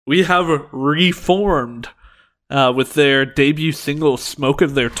 We have Reformed with their debut single, Smoke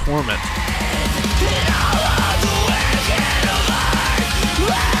of Their Torment.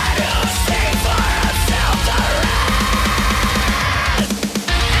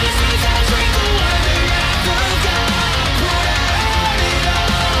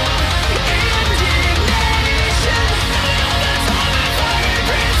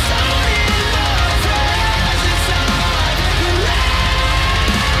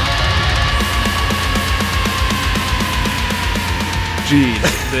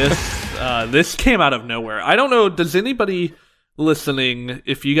 Jeez, this came out of nowhere. I don't know. Does anybody listening,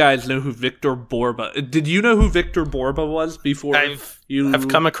 if you guys know who Victor Borba? Did you know who Victor Borba was before? I've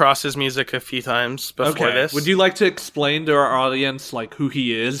come across his music a few times before this. Would you like to explain to our audience like who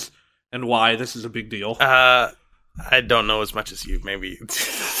he is and why this is a big deal? I don't know as much as you. Maybe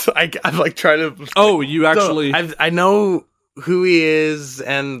I'm like trying to. Oh, you actually? I know who he is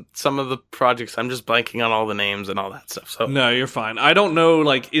and some of the projects. I'm just blanking on all the names and all that stuff. So no, you're fine. I don't know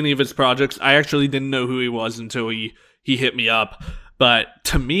like any of his projects. I actually didn't know who he was until he hit me up. But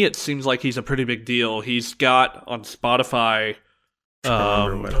to me, it seems like he's a pretty big deal. He's got on Spotify.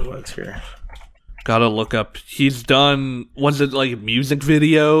 Remember what it was here. Gotta look up. He's done. Was it like music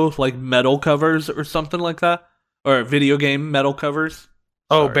video, like metal covers or something like that, or video game metal covers?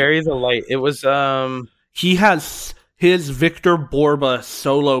 Oh, Sorry. Bury the Light. It was. He has. His Victor Borba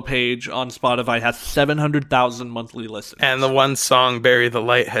solo page on Spotify has 700,000 monthly listens. And the one song, Bury the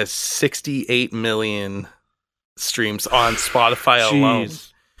Light, has 68 million streams on Spotify alone.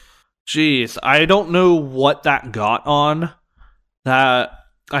 Jeez, I don't know what that got on. That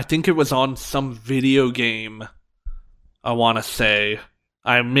I think it was on some video game, I want to say.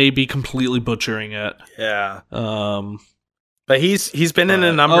 I may be completely butchering it. Yeah. But he's been in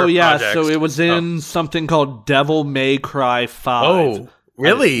a number of projects. So it was in something called Devil May Cry 5. Oh,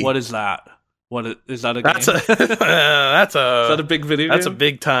 really? What is that? Is that a game? Is that a big video game? That's a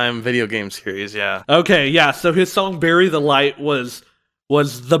big time video game series, yeah. Okay, yeah. So his song Bury the Light was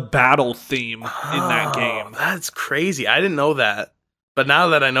the battle theme in that game. That's crazy. I didn't know that. But now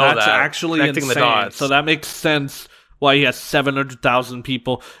that I know that's actually connecting insane. The dots. So that makes sense why he has 700,000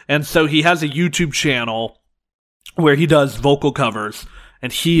 people. And so he has a YouTube channel where he does vocal covers,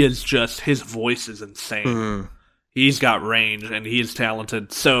 and his voice is insane. Mm. He's got range, and he is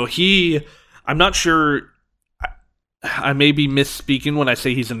talented. So I'm not sure, I may be misspeaking when I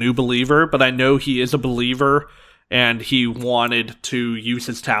say he's a new believer, but I know he is a believer, and he wanted to use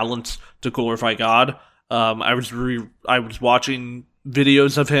his talents to glorify God. I was watching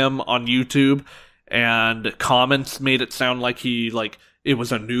videos of him on YouTube, and comments made it sound like it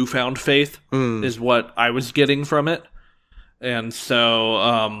was a newfound faith, is what I was getting from it. And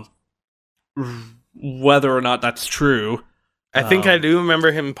so, whether or not that's true... I think I do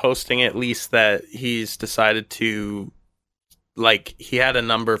remember him posting at least that he's decided to... he had a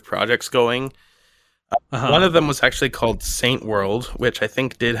number of projects going. One of them was actually called Saint World, which I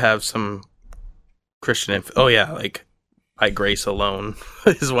think did have some Christian info. Oh, yeah, By Grace Alone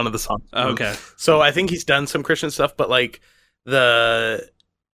is one of the songs. Okay. So I think he's done some Christian stuff, but the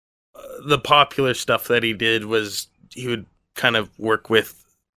popular stuff that he did was he would kind of work with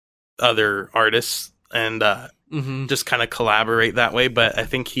other artists and just kind of collaborate that way. But I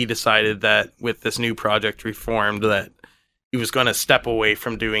think he decided that with this new project, Reformed, that he was going to step away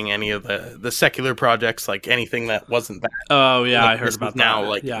from doing any of the secular projects, anything that wasn't that. Oh yeah, I heard about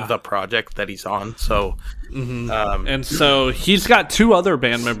that. Now, the project that he's on. So, and so he's got two other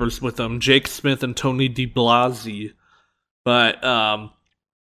band members with him, Jake Smith and Tony DiBlasi. But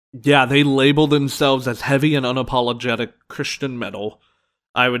they label themselves as heavy and unapologetic Christian metal.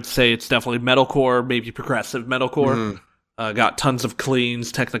 I would say it's definitely metalcore, maybe progressive metalcore. Got tons of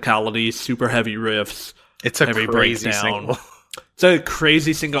cleans, technicalities, super heavy riffs. It's a heavy crazy breakdown. single. It's a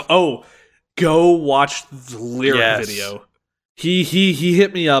crazy single. Oh, go watch the lyric video. He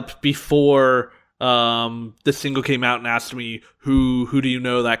hit me up before the single came out and asked me who do you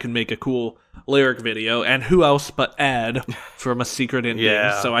know that can make a cool lyric video, and who else but Ed from A Secret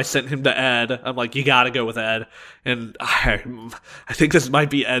Ending. So I sent him to Ed. I'm like, you gotta go with Ed, and I think this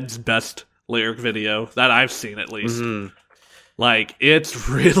might be Ed's best lyric video that I've seen, at least. It's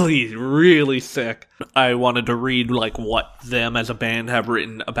really, really sick. I wanted to read what them as a band have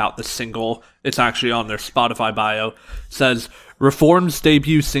written about the single. It's actually on their Spotify bio. It says, Reformed's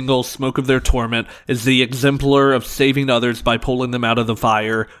debut single, Smoke of Their Torment, is the exemplar of saving others by pulling them out of the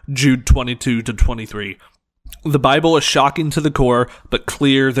fire, Jude 22-23. The Bible is shocking to the core, but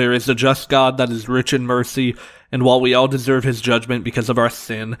clear there is a just God that is rich in mercy, and while we all deserve his judgment because of our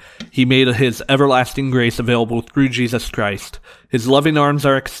sin, he made his everlasting grace available through Jesus Christ. His loving arms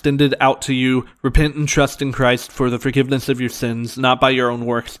are extended out to you. Repent and trust in Christ for the forgiveness of your sins, not by your own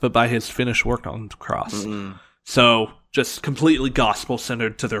works, but by his finished work on the cross. So, just completely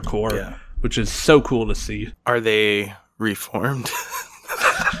gospel-centered to their core, which is so cool to see. Are they reformed?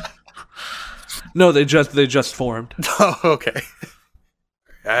 No, they just formed. Oh, okay.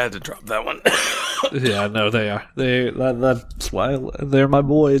 I had to drop that one. Yeah, no, they are. That's why they're my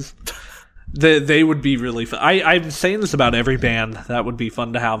boys. They would be really fun. I'm saying this about every band that would be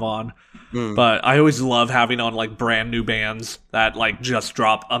fun to have on. But I always love having on like brand new bands that like just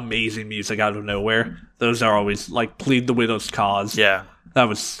drop amazing music out of nowhere. Those are always like Plead the Widow's Cause. Yeah. That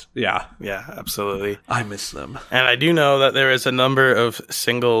was, yeah. Yeah, absolutely. I miss them. And I do know that there is a number of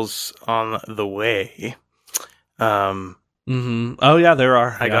singles on the way. Oh, yeah, there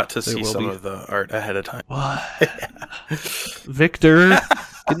are. I got to see some of the art ahead of time. What? Victor,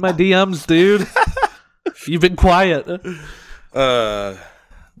 get my DMs, dude. You've been quiet. Yeah.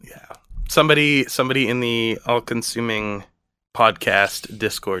 Somebody in the all-consuming podcast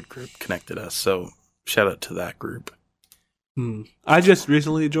Discord group connected us, so shout out to that group. I just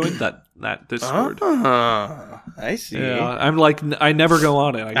recently joined that Discord. I see. Yeah, I'm like, I never go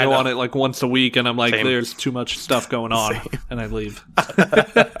on it. I go on it like once a week, and I'm like, Same. there's too much stuff going on, and I leave.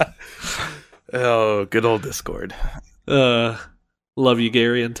 Oh, good old Discord. Love you,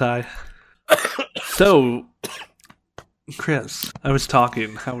 Gary and Ty. So, Chris, I was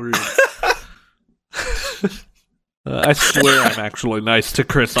talking. How rude. I swear I'm actually nice to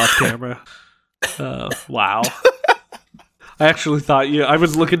Chris off camera. Wow. I actually thought I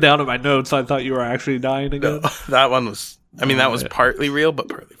was looking down at my notes. I thought you were actually dying again. No, that one was, that was partly real, but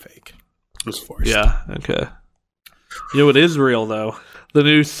partly fake. It was forced. Yeah, okay. It is real, though. The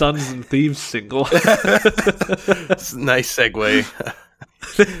new Sons and Thieves single. Nice segue.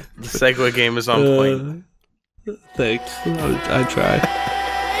 The segue game is on point. Thanks. I try.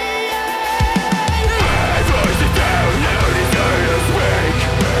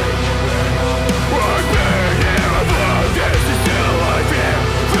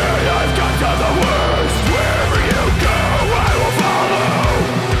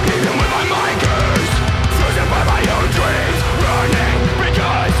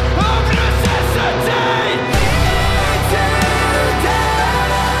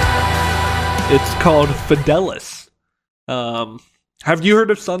 It's called Fidelis. Have you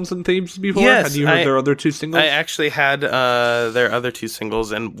heard of Sons and Thieves before? Yes. Have you heard their other two singles? I actually had their other two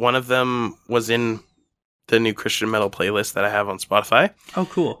singles, and one of them was in the new Christian metal playlist that I have on Spotify. Oh,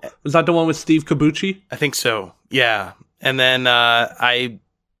 cool. Was that the one with Steve Kabuchi? I think so. Yeah. And then I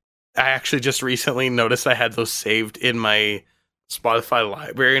actually just recently noticed I had those saved in my Spotify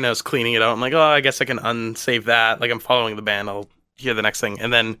library, and I was cleaning it out. I'm like, oh, I guess I can unsave that. Like, I'm following the band. I'll hear the next thing.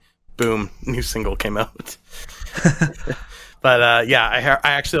 And then, boom, new single came out. But yeah,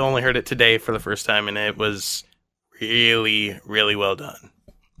 I actually only heard it today for the first time, and it was really, really well done.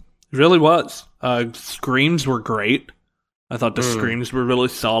 It really was. Screams were great. I thought the screams were really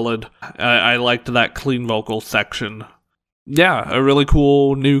solid. I liked that clean vocal section. Yeah, a really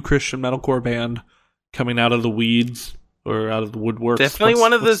cool new Christian metalcore band coming out of the weeds or out of the woodworks. Definitely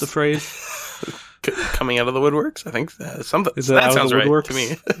what's the phrase? Coming out of the woodworks, I think something that sounds right to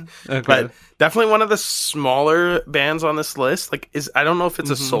me. Okay. But definitely one of the smaller bands on this list. Like, I don't know if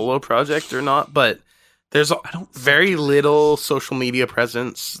it's a solo project or not, but there's very little social media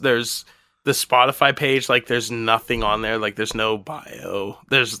presence. There's the Spotify page, like there's nothing on there. Like there's no bio.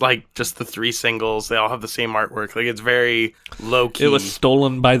 There's like just the 3 singles. They all have the same artwork. Like it's very low key. It was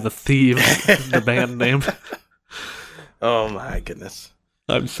stolen by the thieves. The band name. Oh my goodness.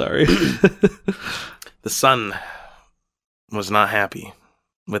 I'm sorry. The son was not happy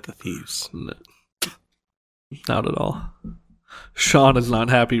with the thieves. No. Not at all. Sean is not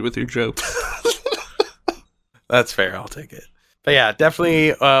happy with your jokes. That's fair. I'll take it. But yeah,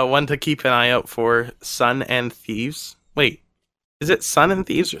 definitely one to keep an eye out for. Son and Thieves. Wait, is it Son and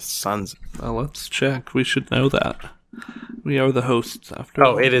Thieves or Sons? Well, let's check. We should know that. We are the hosts after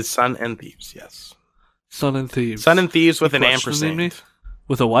all. Oh, it is Son and Thieves, yes. Son and Thieves. Son and Thieves with an ampersand.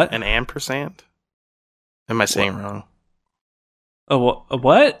 With a what? An ampersand? Am I saying wrong? A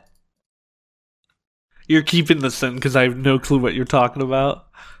what? You're keeping this in because I have no clue what you're talking about.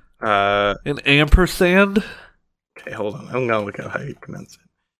 An ampersand? Okay, hold on. I'm gonna look at how you pronounce it.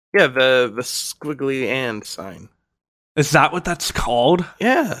 Yeah, the squiggly and sign. Is that what that's called?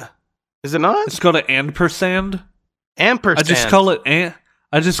 Yeah. Is it not? It's called an ampersand? Ampersand. I just call it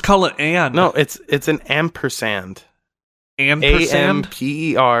and. No, it's an ampersand. Ampersand?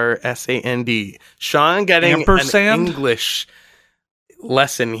 AMPERSAND. Sean getting ampersand? An English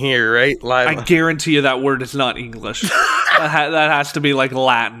lesson here, right? Live. I guarantee you that word is not English. that has to be like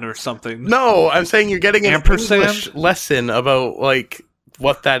Latin or something. No, I'm saying you're getting an ampersand? English lesson about like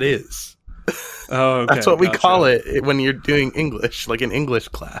what that is. Oh, okay. That's what we call it when you're doing English, like an English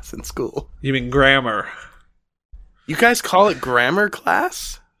class in school. You mean grammar? You guys call it grammar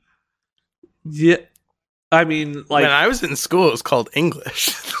class? Yeah. I mean, like... When I was in school, it was called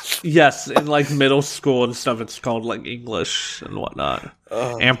English. Yes, in like middle school and stuff, it's called like English and whatnot.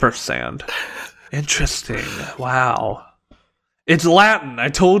 Ampersand. Interesting. Wow. It's Latin. I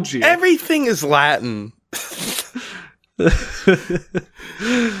told you. Everything is Latin.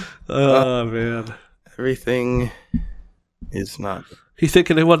 Oh man. Everything is not. You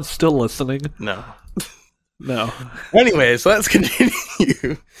think anyone's still listening? No. No. Anyways, let's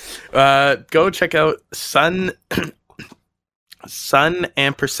continue. Go check out Sun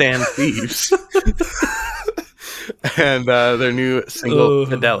Ampersand Thieves and their new single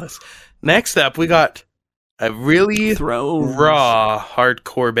Fidelis. Next up, we got a really Thrones. raw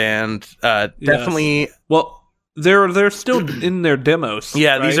hardcore band. Definitely. Well, they're still in their demos.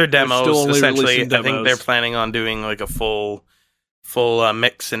 Yeah, right? these are They're demos. still only Essentially, releasing I think demos. they're planning on doing like a full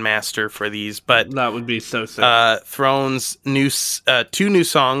mix and master for these. But That would be so sick. Thrones two new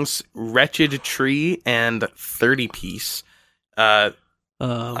songs, Wretched Tree and 30 Piece. I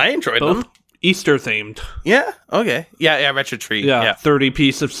enjoyed both them. Easter themed. Yeah. Okay. Yeah. Wretched Tree. Yeah, 30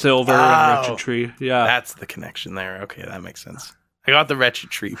 piece of silver Oh. and Wretched Tree. Yeah. That's the connection there. Okay, that makes sense. I got the Wretched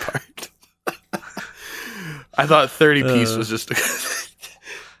Tree part. I thought 30 Piece was just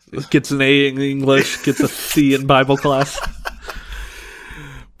Gets an A in English, gets a C in Bible class.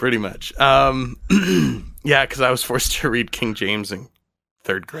 pretty much. Yeah, because I was forced to read King James in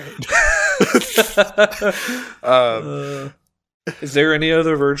 3rd grade. Is there any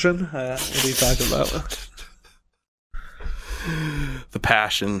other version? What are you talking about? The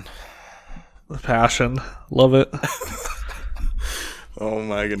Passion. The Passion. Love it. Oh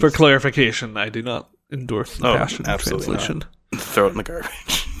my goodness. For clarification, I do not endorse the Oh, Passion absolutely translation. Throw it in the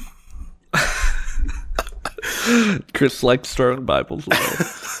garbage. Chris likes throwing Bibles away.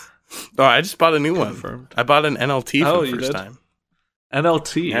 Oh, I just bought a new one. Confirmed. I bought an NLT Oh, for you the first did? time.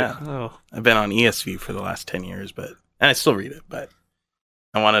 NLT. Yeah. Oh. I've been on ESV for the last 10 years, and I still read it, but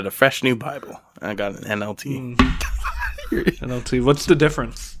I wanted a fresh new Bible. And I got an NLT. NLT. What's the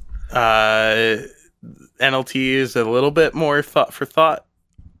difference? NLT is a little bit more thought for thought,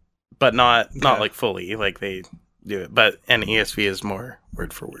 but not Okay. like fully like they do it. And ESV is more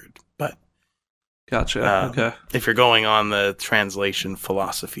word for word. But Gotcha. Okay. if you're going on the translation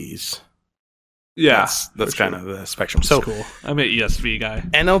philosophies, Yeah. that's for kind sure. of the spectrum. So So cool. I'm an ESV guy.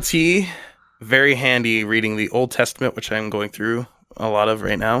 NLT, very handy reading the Old Testament, which I'm going through a lot of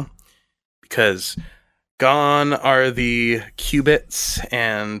right now, because gone are the cubits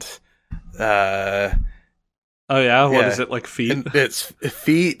and Oh yeah. What Yeah. is it, like feet? it's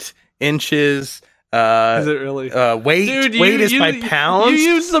feet, inches, Is it really? weight. Dude, weight is by pounds. You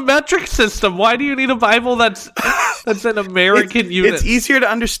use the metric system. Why do you need a Bible that's an American unit? It's easier to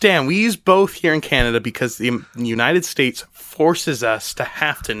understand. We use both here in Canada because the United States forces us to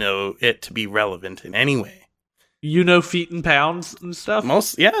have to know it to be relevant in any way. You know feet and pounds and stuff?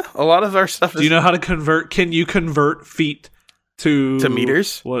 A lot of our stuff Do you know how to convert? Can you convert feet to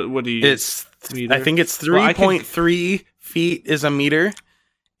meters. What do you? It's meter? I think it's Well, I can- 3.3 feet is a meter,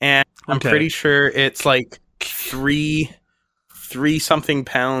 and I'm Okay. pretty sure it's like three something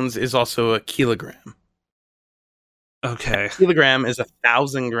pounds is also a kilogram. Okay. Kilogram is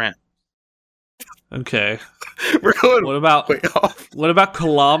 1,000 grams. Okay. We're going What about way off.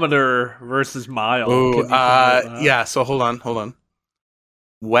 kilometer versus mile? Oh, Can you convert that? yeah. So hold on.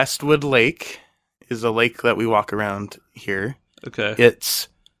 Westwood Lake is a lake that we walk around here. Okay.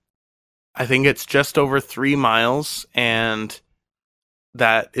 I think it's just over 3 miles, and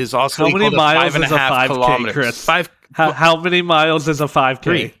that is also How many equal to miles 5.5 is a 5K, kilometers. Chris? 5. How many miles is a 5K?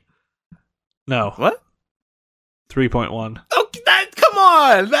 3. No. What? 3.1. Oh, come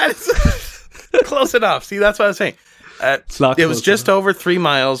on! That is close enough. See, that's what I was saying. It's not. It was close just enough. over 3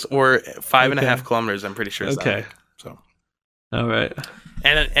 miles or 5.5 Okay. kilometers. I'm pretty sure. It's that Okay. way. So, All right.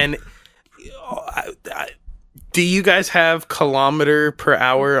 and do you guys have kilometer per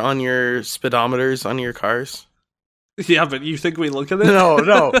hour on your speedometers on your cars? Yeah, but you think we look at it?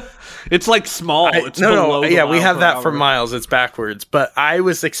 No. It's like small. It's no. below the Yeah, we mile have per that for hour. miles. It's backwards. But I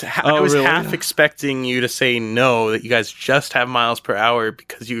was really? half expecting you to say no, that you guys just have miles per hour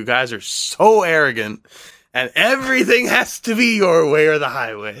because you guys are so arrogant and everything has to be your way or the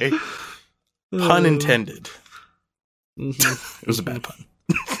highway. Pun intended. Mhm. It was a bad pun.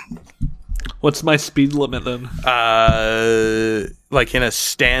 What's my speed limit then? Like in a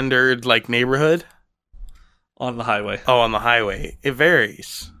standard like neighborhood. On the highway. Oh, on the highway. It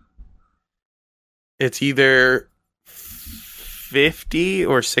varies. It's either 50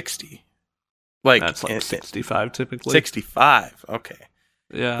 or 60. That's like 65 typically. 65. Okay.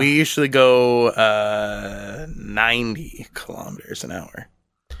 Yeah. We usually go 90 kilometers an hour,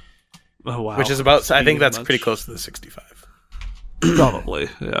 Oh wow. which is about. I think Speeding that's much. pretty close to the 65. Probably,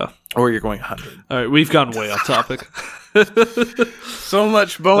 yeah. Or you're going 100. All right, we've gone way off topic. So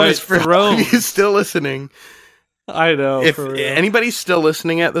much bonus for Thrones. you still listening. I know. If for real. anybody's still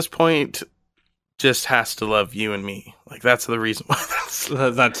listening at this point, just has to love you and me. Like, that's the reason why.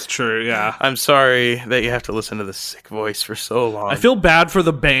 That's true, yeah. I'm sorry that you have to listen to this sick voice for so long. I feel bad for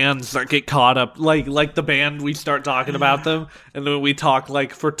the bands that get caught up, like the band, we start talking about them, and then we talk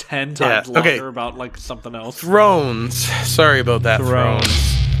like for 10 times longer about like something else. Thrones. Sorry about that,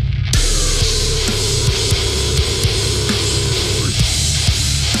 Thrones.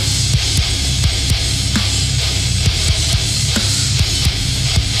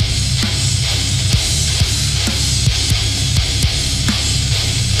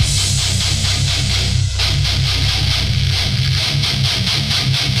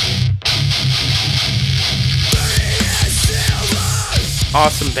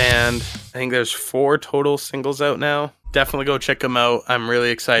 Awesome band. I think there's 4 total singles out now. Definitely go check them out. I'm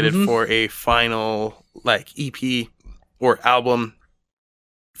really excited for a final like EP or album,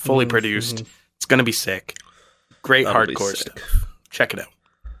 fully produced. It's gonna be sick. Great hardcore stuff. Check it out.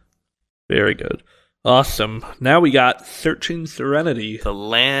 Very good. Awesome. Now we got Searching Serenity. The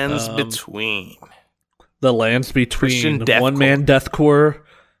Lands Between. The Lands Between. Christian deathcore. One Man Deathcore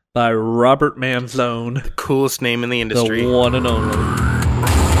by Robert Manzone. The coolest name in the industry. The one and only.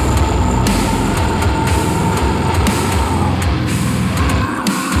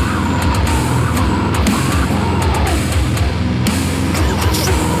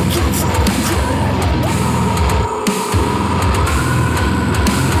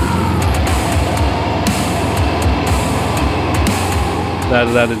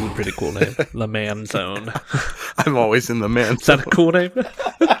 That is a pretty cool name. The Man Zone. I'm always in the Man Is that a cool name?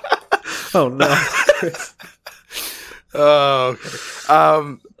 Oh, no. Oh,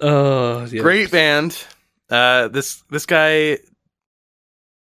 okay. Yeah. Great band. This guy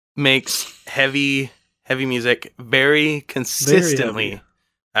makes heavy music very consistently, Very heavy.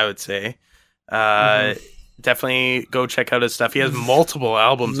 I would say. Definitely go check out his stuff. He has multiple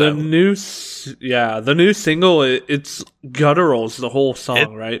albums The out. new single, it's gutturals, the whole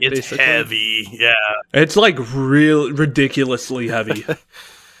song, right? It's basically. heavy, yeah. It's like real ridiculously heavy.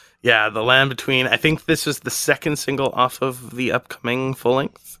 Yeah, The Land Between. I think this is the second single off of the upcoming full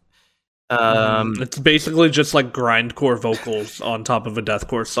length. It's basically just like grindcore vocals on top of a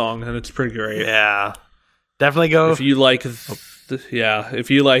deathcore song, and it's pretty great. Yeah, definitely go. If you like, if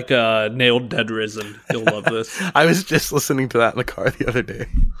you like Nailed Dead Risen, you'll love this. I was just listening to that in the car the other day.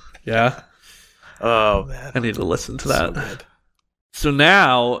 Yeah, Oh man, I need to listen to so that. good. So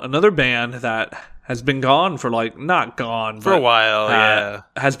now another band that has been gone for like not gone For a while, yeah.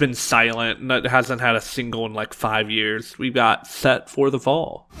 has been silent and that hasn't had a single in like 5 years. We've got Set for the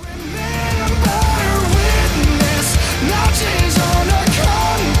Fall.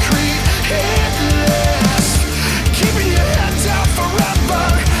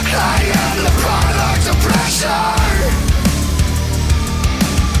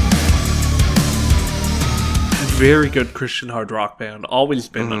 Very good Christian hard rock band. Always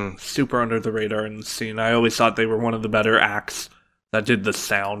been super under the radar in the scene. I always thought they were one of the better acts that did the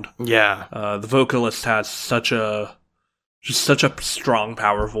sound. Yeah. The vocalist has such a strong,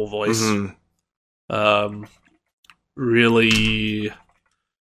 powerful voice. Really,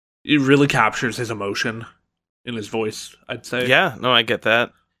 it really captures his emotion in his voice, I'd say. Yeah, no, I get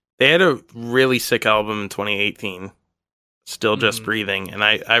that. They had a really sick album in 2018, Still Just Breathing, and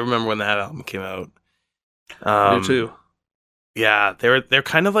I remember when that album came out. Me too. Yeah, they're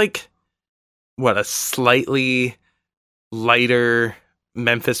kind of like a slightly lighter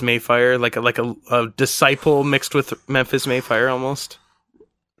Memphis Mayfire, like a disciple mixed with Memphis Mayfire almost.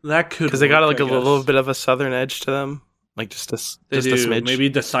 That could, because they got like a little bit of a southern edge to them, like just a smidge. Maybe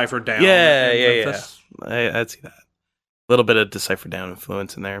Deciphered Down. Yeah. I'd see that. A little bit of Deciphered Down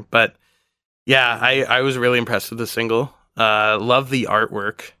influence in there, but yeah, I was really impressed with the single. Love the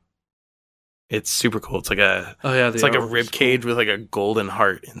artwork. It's super cool. It's like a a rib cage with like a golden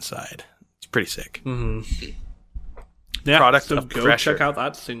heart inside. It's pretty sick. Yeah, Product of Pressure. Check out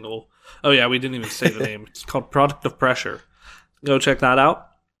that single. Oh yeah, we didn't even say the name. It's called Product of Pressure. Go check that out.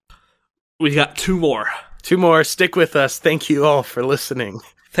 We got 2 more. 2 more. Stick with us. Thank you all for listening.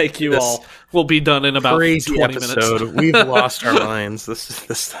 Thank you all. We'll be done in about 20 episode. minutes. We've lost our minds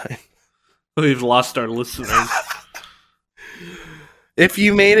this time. We've lost our listeners. If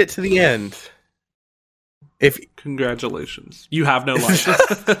you made it to the end, congratulations, you have no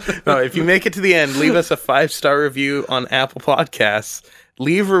life. No, if you make it to the end, leave us a 5-star review on Apple Podcasts.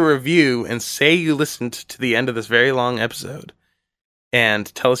 Leave a review and say you listened to the end of this very long episode,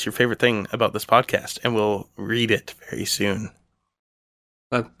 and tell us your favorite thing about this podcast, and we'll read it very soon.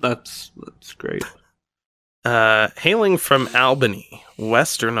 That's great. Hailing from Albany,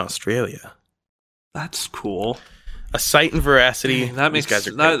 Western Australia. That's cool. A Sight and Veracity. Dang, that These makes guys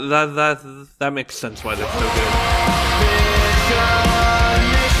are great. that makes sense why they're so good.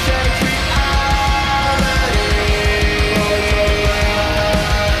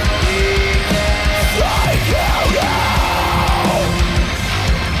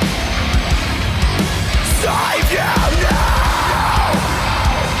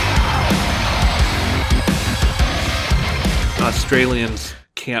 Australians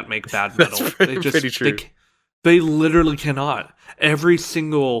can't make bad metal. That's pretty true. They literally cannot. Every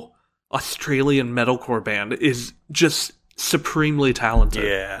single Australian metalcore band is just supremely talented.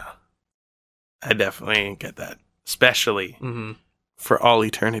 Yeah. I definitely get that. Especially Mm-hmm. For All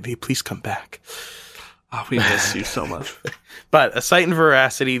Eternity. Please come back. Oh, we miss you so much. But A Sight and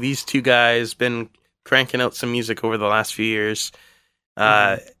Veracity, these two guys been cranking out some music over the last few years.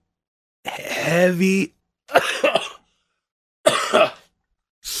 Heavy.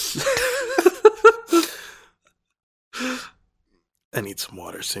 I need some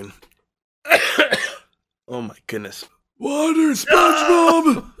water soon. Oh my goodness. Water,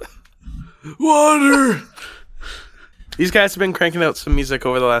 SpongeBob! Water! These guys have been cranking out some music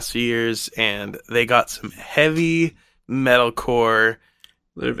over the last few years, and they got some heavy metalcore,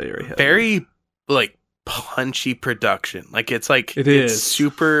 They're very heavy. very like punchy production. Like it's is.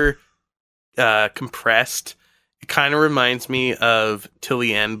 super compressed. It kind of reminds me of Till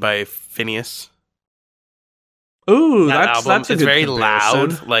the End by Phineas. Ooh, That that's album a good is very comparison.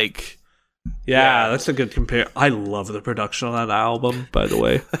 loud. Like Yeah, Yeah. that's a good compare. I love the production on that album, by the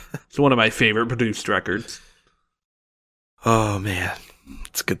way. It's one of my favorite produced records. oh man,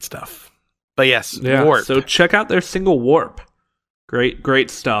 it's good stuff. But yes, Yeah, Warp. so check out their single Warp. Great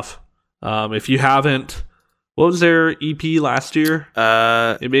stuff. If you haven't, what was their EP last year?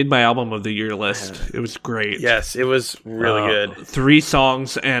 It made my album of the year list. It was great. Yes, it was really good. 3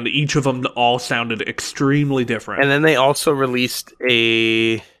 songs, and each of them all sounded extremely different. And then they also released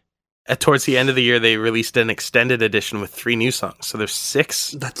towards the end of the year, they released an extended edition with 3 new songs. So there's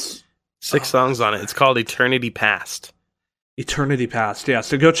six songs on it. It's called Eternity Past. Eternity Past. Yeah,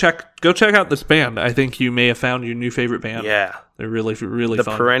 so go check out this band. I think you may have found your new favorite band. Yeah. They're really The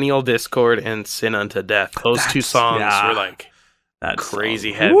fun. Perennial Discord and Sin Unto Death. Those two songs were like That's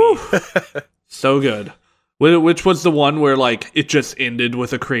crazy heavy. Woo! So good. Which was the one where like it just ended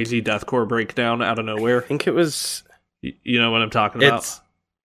with a crazy deathcore breakdown out of I nowhere? think it was. You know what I'm talking about?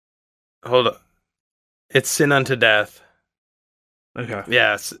 Hold on. It's Sin Unto Death. Okay.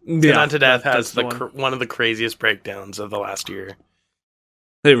 Yeah, Sin Unto Death has one of the craziest breakdowns of the last year.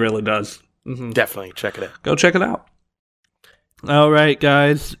 It really does. Mm-hmm. Definitely check it out. Go check it out. All right,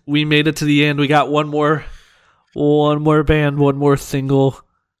 guys, we made it to the end. We got one more band, one more single.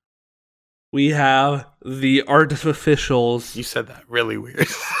 We have the Artificials. You said that really weird.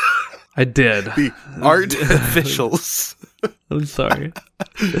 I did. The Artificials. I'm sorry.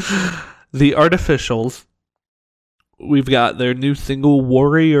 The Artificials. We've got their new single,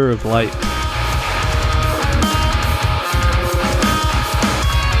 Warrior of Light.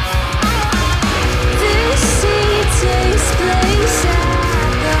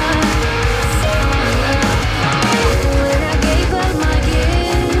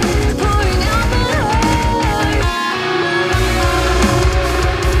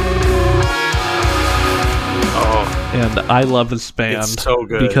 And I love this band. It's so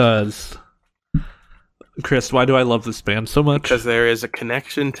good. Because, Chris, why do I love this band so much? Because there is a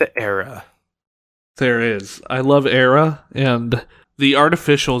connection to Era. There is. I love Era, and the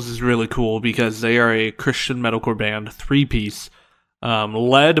Artificials is really cool because they are a Christian metalcore band, 3-piece,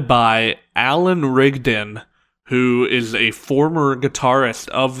 led by Alan Rigdon, who is a former guitarist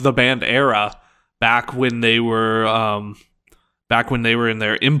of the band Era back when they were in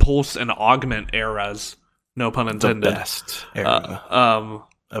their Impulse and Augment eras. No pun intended. The best era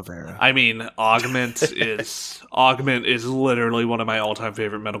of Era. I mean, Augment is literally one of my all-time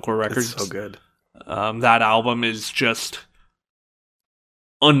favorite metalcore records. It's so good. That album is just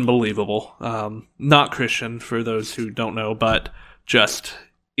unbelievable. Not Christian, for those who don't know, but just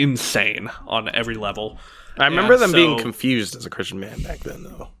insane on every level. I remember them being confused as a Christian band back then,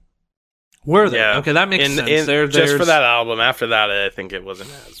 though. Were they? Yeah. Okay, that makes sense. Just for that album. After that, I think it wasn't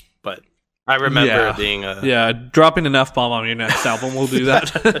as. But I remember it being a... Yeah, dropping an F-bomb on your next album will do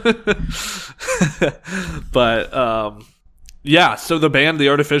that. But, yeah, so the band, The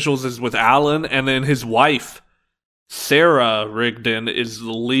Artificials, is with Alan, and then his wife, Sarah Rigdon, is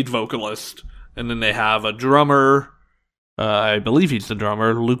the lead vocalist. And then they have a drummer, I believe he's the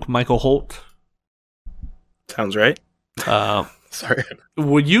drummer, Luke Michael Holt. Sounds right. Sorry.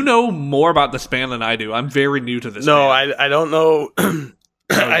 Well, you know more about this band than I do. I'm very new to this No, band. I don't know.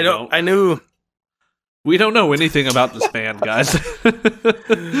 I don't. I knew We don't know anything about this band, guys.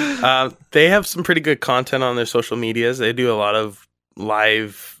 they have some pretty good content on their social medias. They do a lot of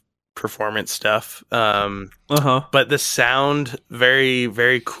live performance stuff. But the sound, very,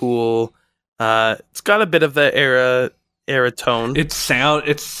 very cool. It's got a bit of the era tone. It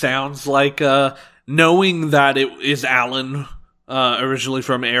sounds like knowing that it is Alan originally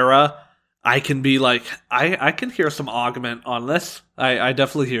from Era. I can be like, I can hear some augment on this. I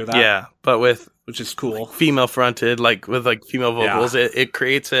definitely hear that. Yeah, but which is cool. Female fronted, with female vocals, it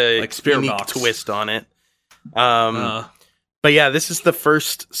creates a unique Box. twist on it. But yeah, this is the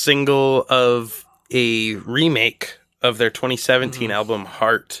first single of a remake of their 2017 album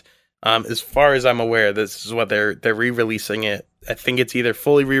Heart. As far as I'm aware, this is what they're re-releasing it. I think it's either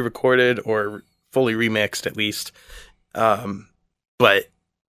fully re-recorded or fully remixed at least. But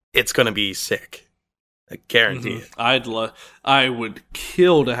it's gonna be sick. I guarantee it. I would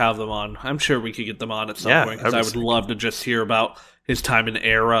kill to have them on. I'm sure we could get them on at some point because I would love to just hear about his time in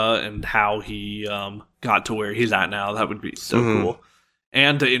Era and how he got to where he's at now. That would be so cool.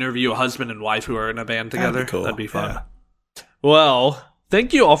 And to interview a husband and wife who are in a band together. That'd be cool. That'd be fun. Yeah. Well,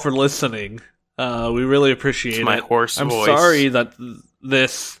 thank you all for listening. We really appreciate it. My hoarse I'm voice. sorry that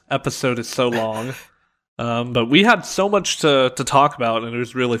this episode is so long. But we had so much to talk about, and it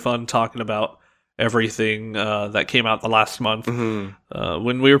was really fun talking about everything that came out the last month.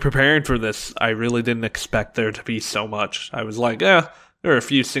 When we were preparing for this, I really didn't expect there to be so much. I was like, there are a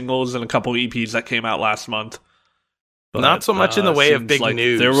few singles and a couple EPs that came out last month. But, not so much in the way of big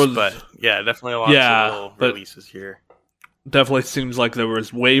news, but yeah, definitely a lot of little releases here. Definitely seems like there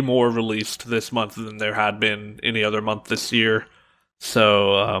was way more released this month than there had been any other month this year.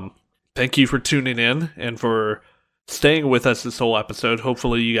 So, thank you for tuning in and for staying with us this whole episode.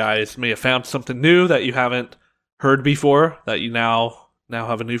 Hopefully you guys may have found something new that you haven't heard before, that you now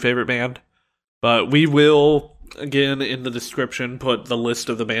have a new favorite band. But we will, again, in the description, put the list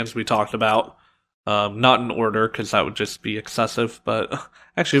of the bands we talked about. Not in order, because that would just be excessive. But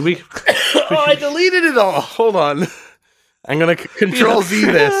actually, I deleted it all. Hold on. I'm going to Control Z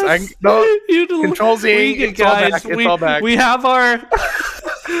this. Control Z. It's all back. We have our...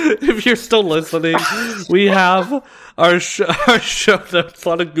 If you're still listening, we have our show notes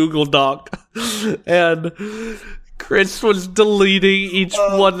on a Google Doc, and Chris was deleting each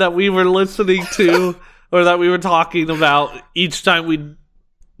one that we were listening to or that we were talking about each time we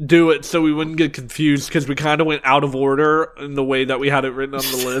do it, so we wouldn't get confused because we kind of went out of order in the way that we had it written on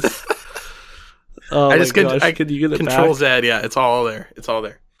the list. Can you get it Control back? Z, yeah, it's all there.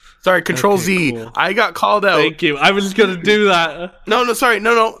 Sorry, Control Z. Cool. I got called out. Thank you. I was going to do that. No, sorry.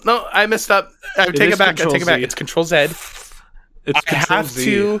 No. I messed up. I take it back. It's Control Z.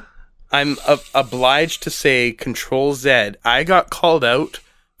 I'm obliged to say Control Z. I got called out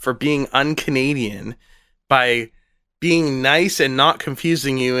for being un-Canadian by being nice and not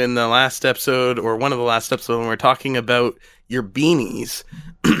confusing you in the last episode, or one of the last episodes when we're talking about your beanies.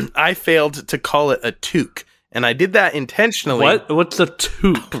 I failed to call it a toque. And I did that intentionally. What's a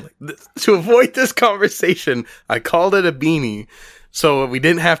toque? To avoid this conversation, I called it a beanie, so we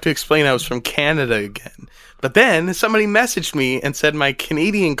didn't have to explain I was from Canada again. But then somebody messaged me and said my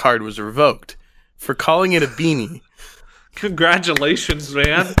Canadian card was revoked for calling it a beanie. Congratulations,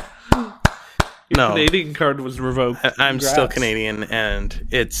 man. Your Canadian card was revoked. I'm still Canadian, and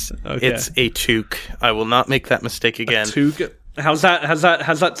it's a toque. I will not make that mistake again. A toque? How's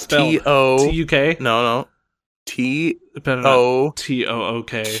that spelled? T-U-K? No. T-O-T-O-O-K.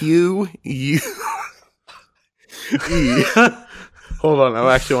 Q-U. Hold on,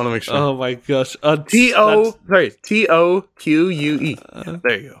 I actually want to make sure. Oh my gosh. T-O-Q-U-E.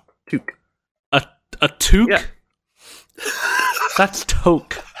 There you go. Toque. A toque? Yeah. That's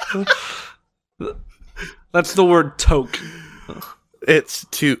toque. That's the word toque. It's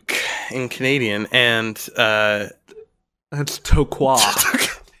toque in Canadian, and that's toquois.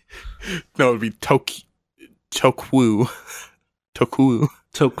 No, it'd be toque. Toku. Tokay.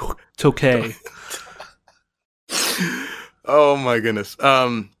 Oh my goodness.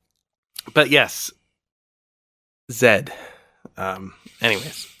 But yes. Zed.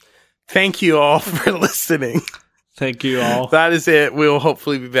 Anyways. Thank you all for listening. Thank you all. That is it. We'll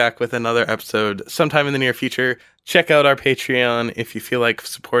hopefully be back with another episode sometime in the near future. Check out our Patreon if you feel like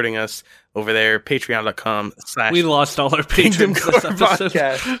supporting us over there. Patreon.com/ We lost all our patrons this episode.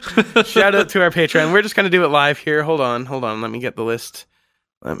 Podcast. Shout out to our Patreon. We're just going to do it live here. Hold on. Let me get the list.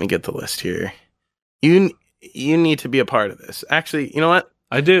 Here. You need to be a part of this. Actually, you know what?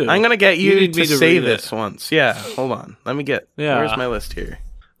 I do. I'm gonna get you need me to say read this it. once. Yeah, hold on. Let me get. Yeah. Where's my list here?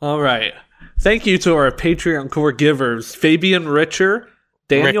 All right. Thank you to our Patreon core givers, Fabian Richer,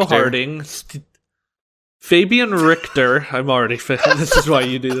 Daniel Richter. Harding, Fabian Richter. I'm already. This is why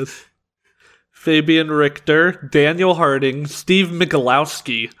you do this. Fabian Richter, Daniel Harding, Steve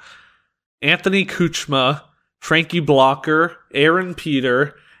Michalowski, Anthony Kuchma, Frankie Blocker, Aaron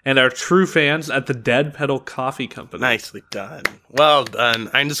Peter, and our true fans at the Dead Pedal Coffee Company. Nicely done. Well done.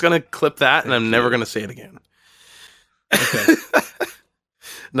 I'm just gonna clip that, and I'm never gonna say it again. Okay.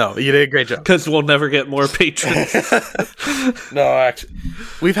 No, you did a great job. Because we'll never get more patrons. No, actually,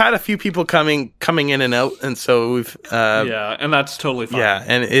 we've had a few people coming in and out, and so we've yeah, and that's totally fine. yeah,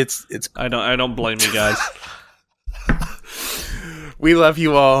 and it's I don't blame you guys. we love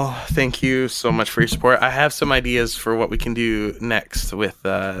you all. Thank you so much for your support. I have some ideas for what we can do next with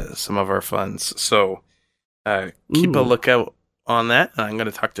some of our funds, so keep a lookout on that. I'm going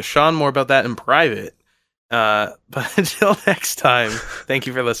to talk to Sean more about that in private. But until next time, thank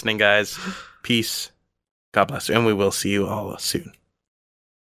you for listening, guys. Peace. God bless you. And we will see you all soon.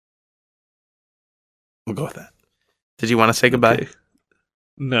 We'll go with that. Did you want to say goodbye? Okay.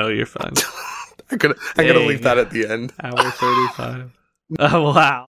 No, you're fine. I'm gonna leave that at the end. Hour 35. Oh, wow.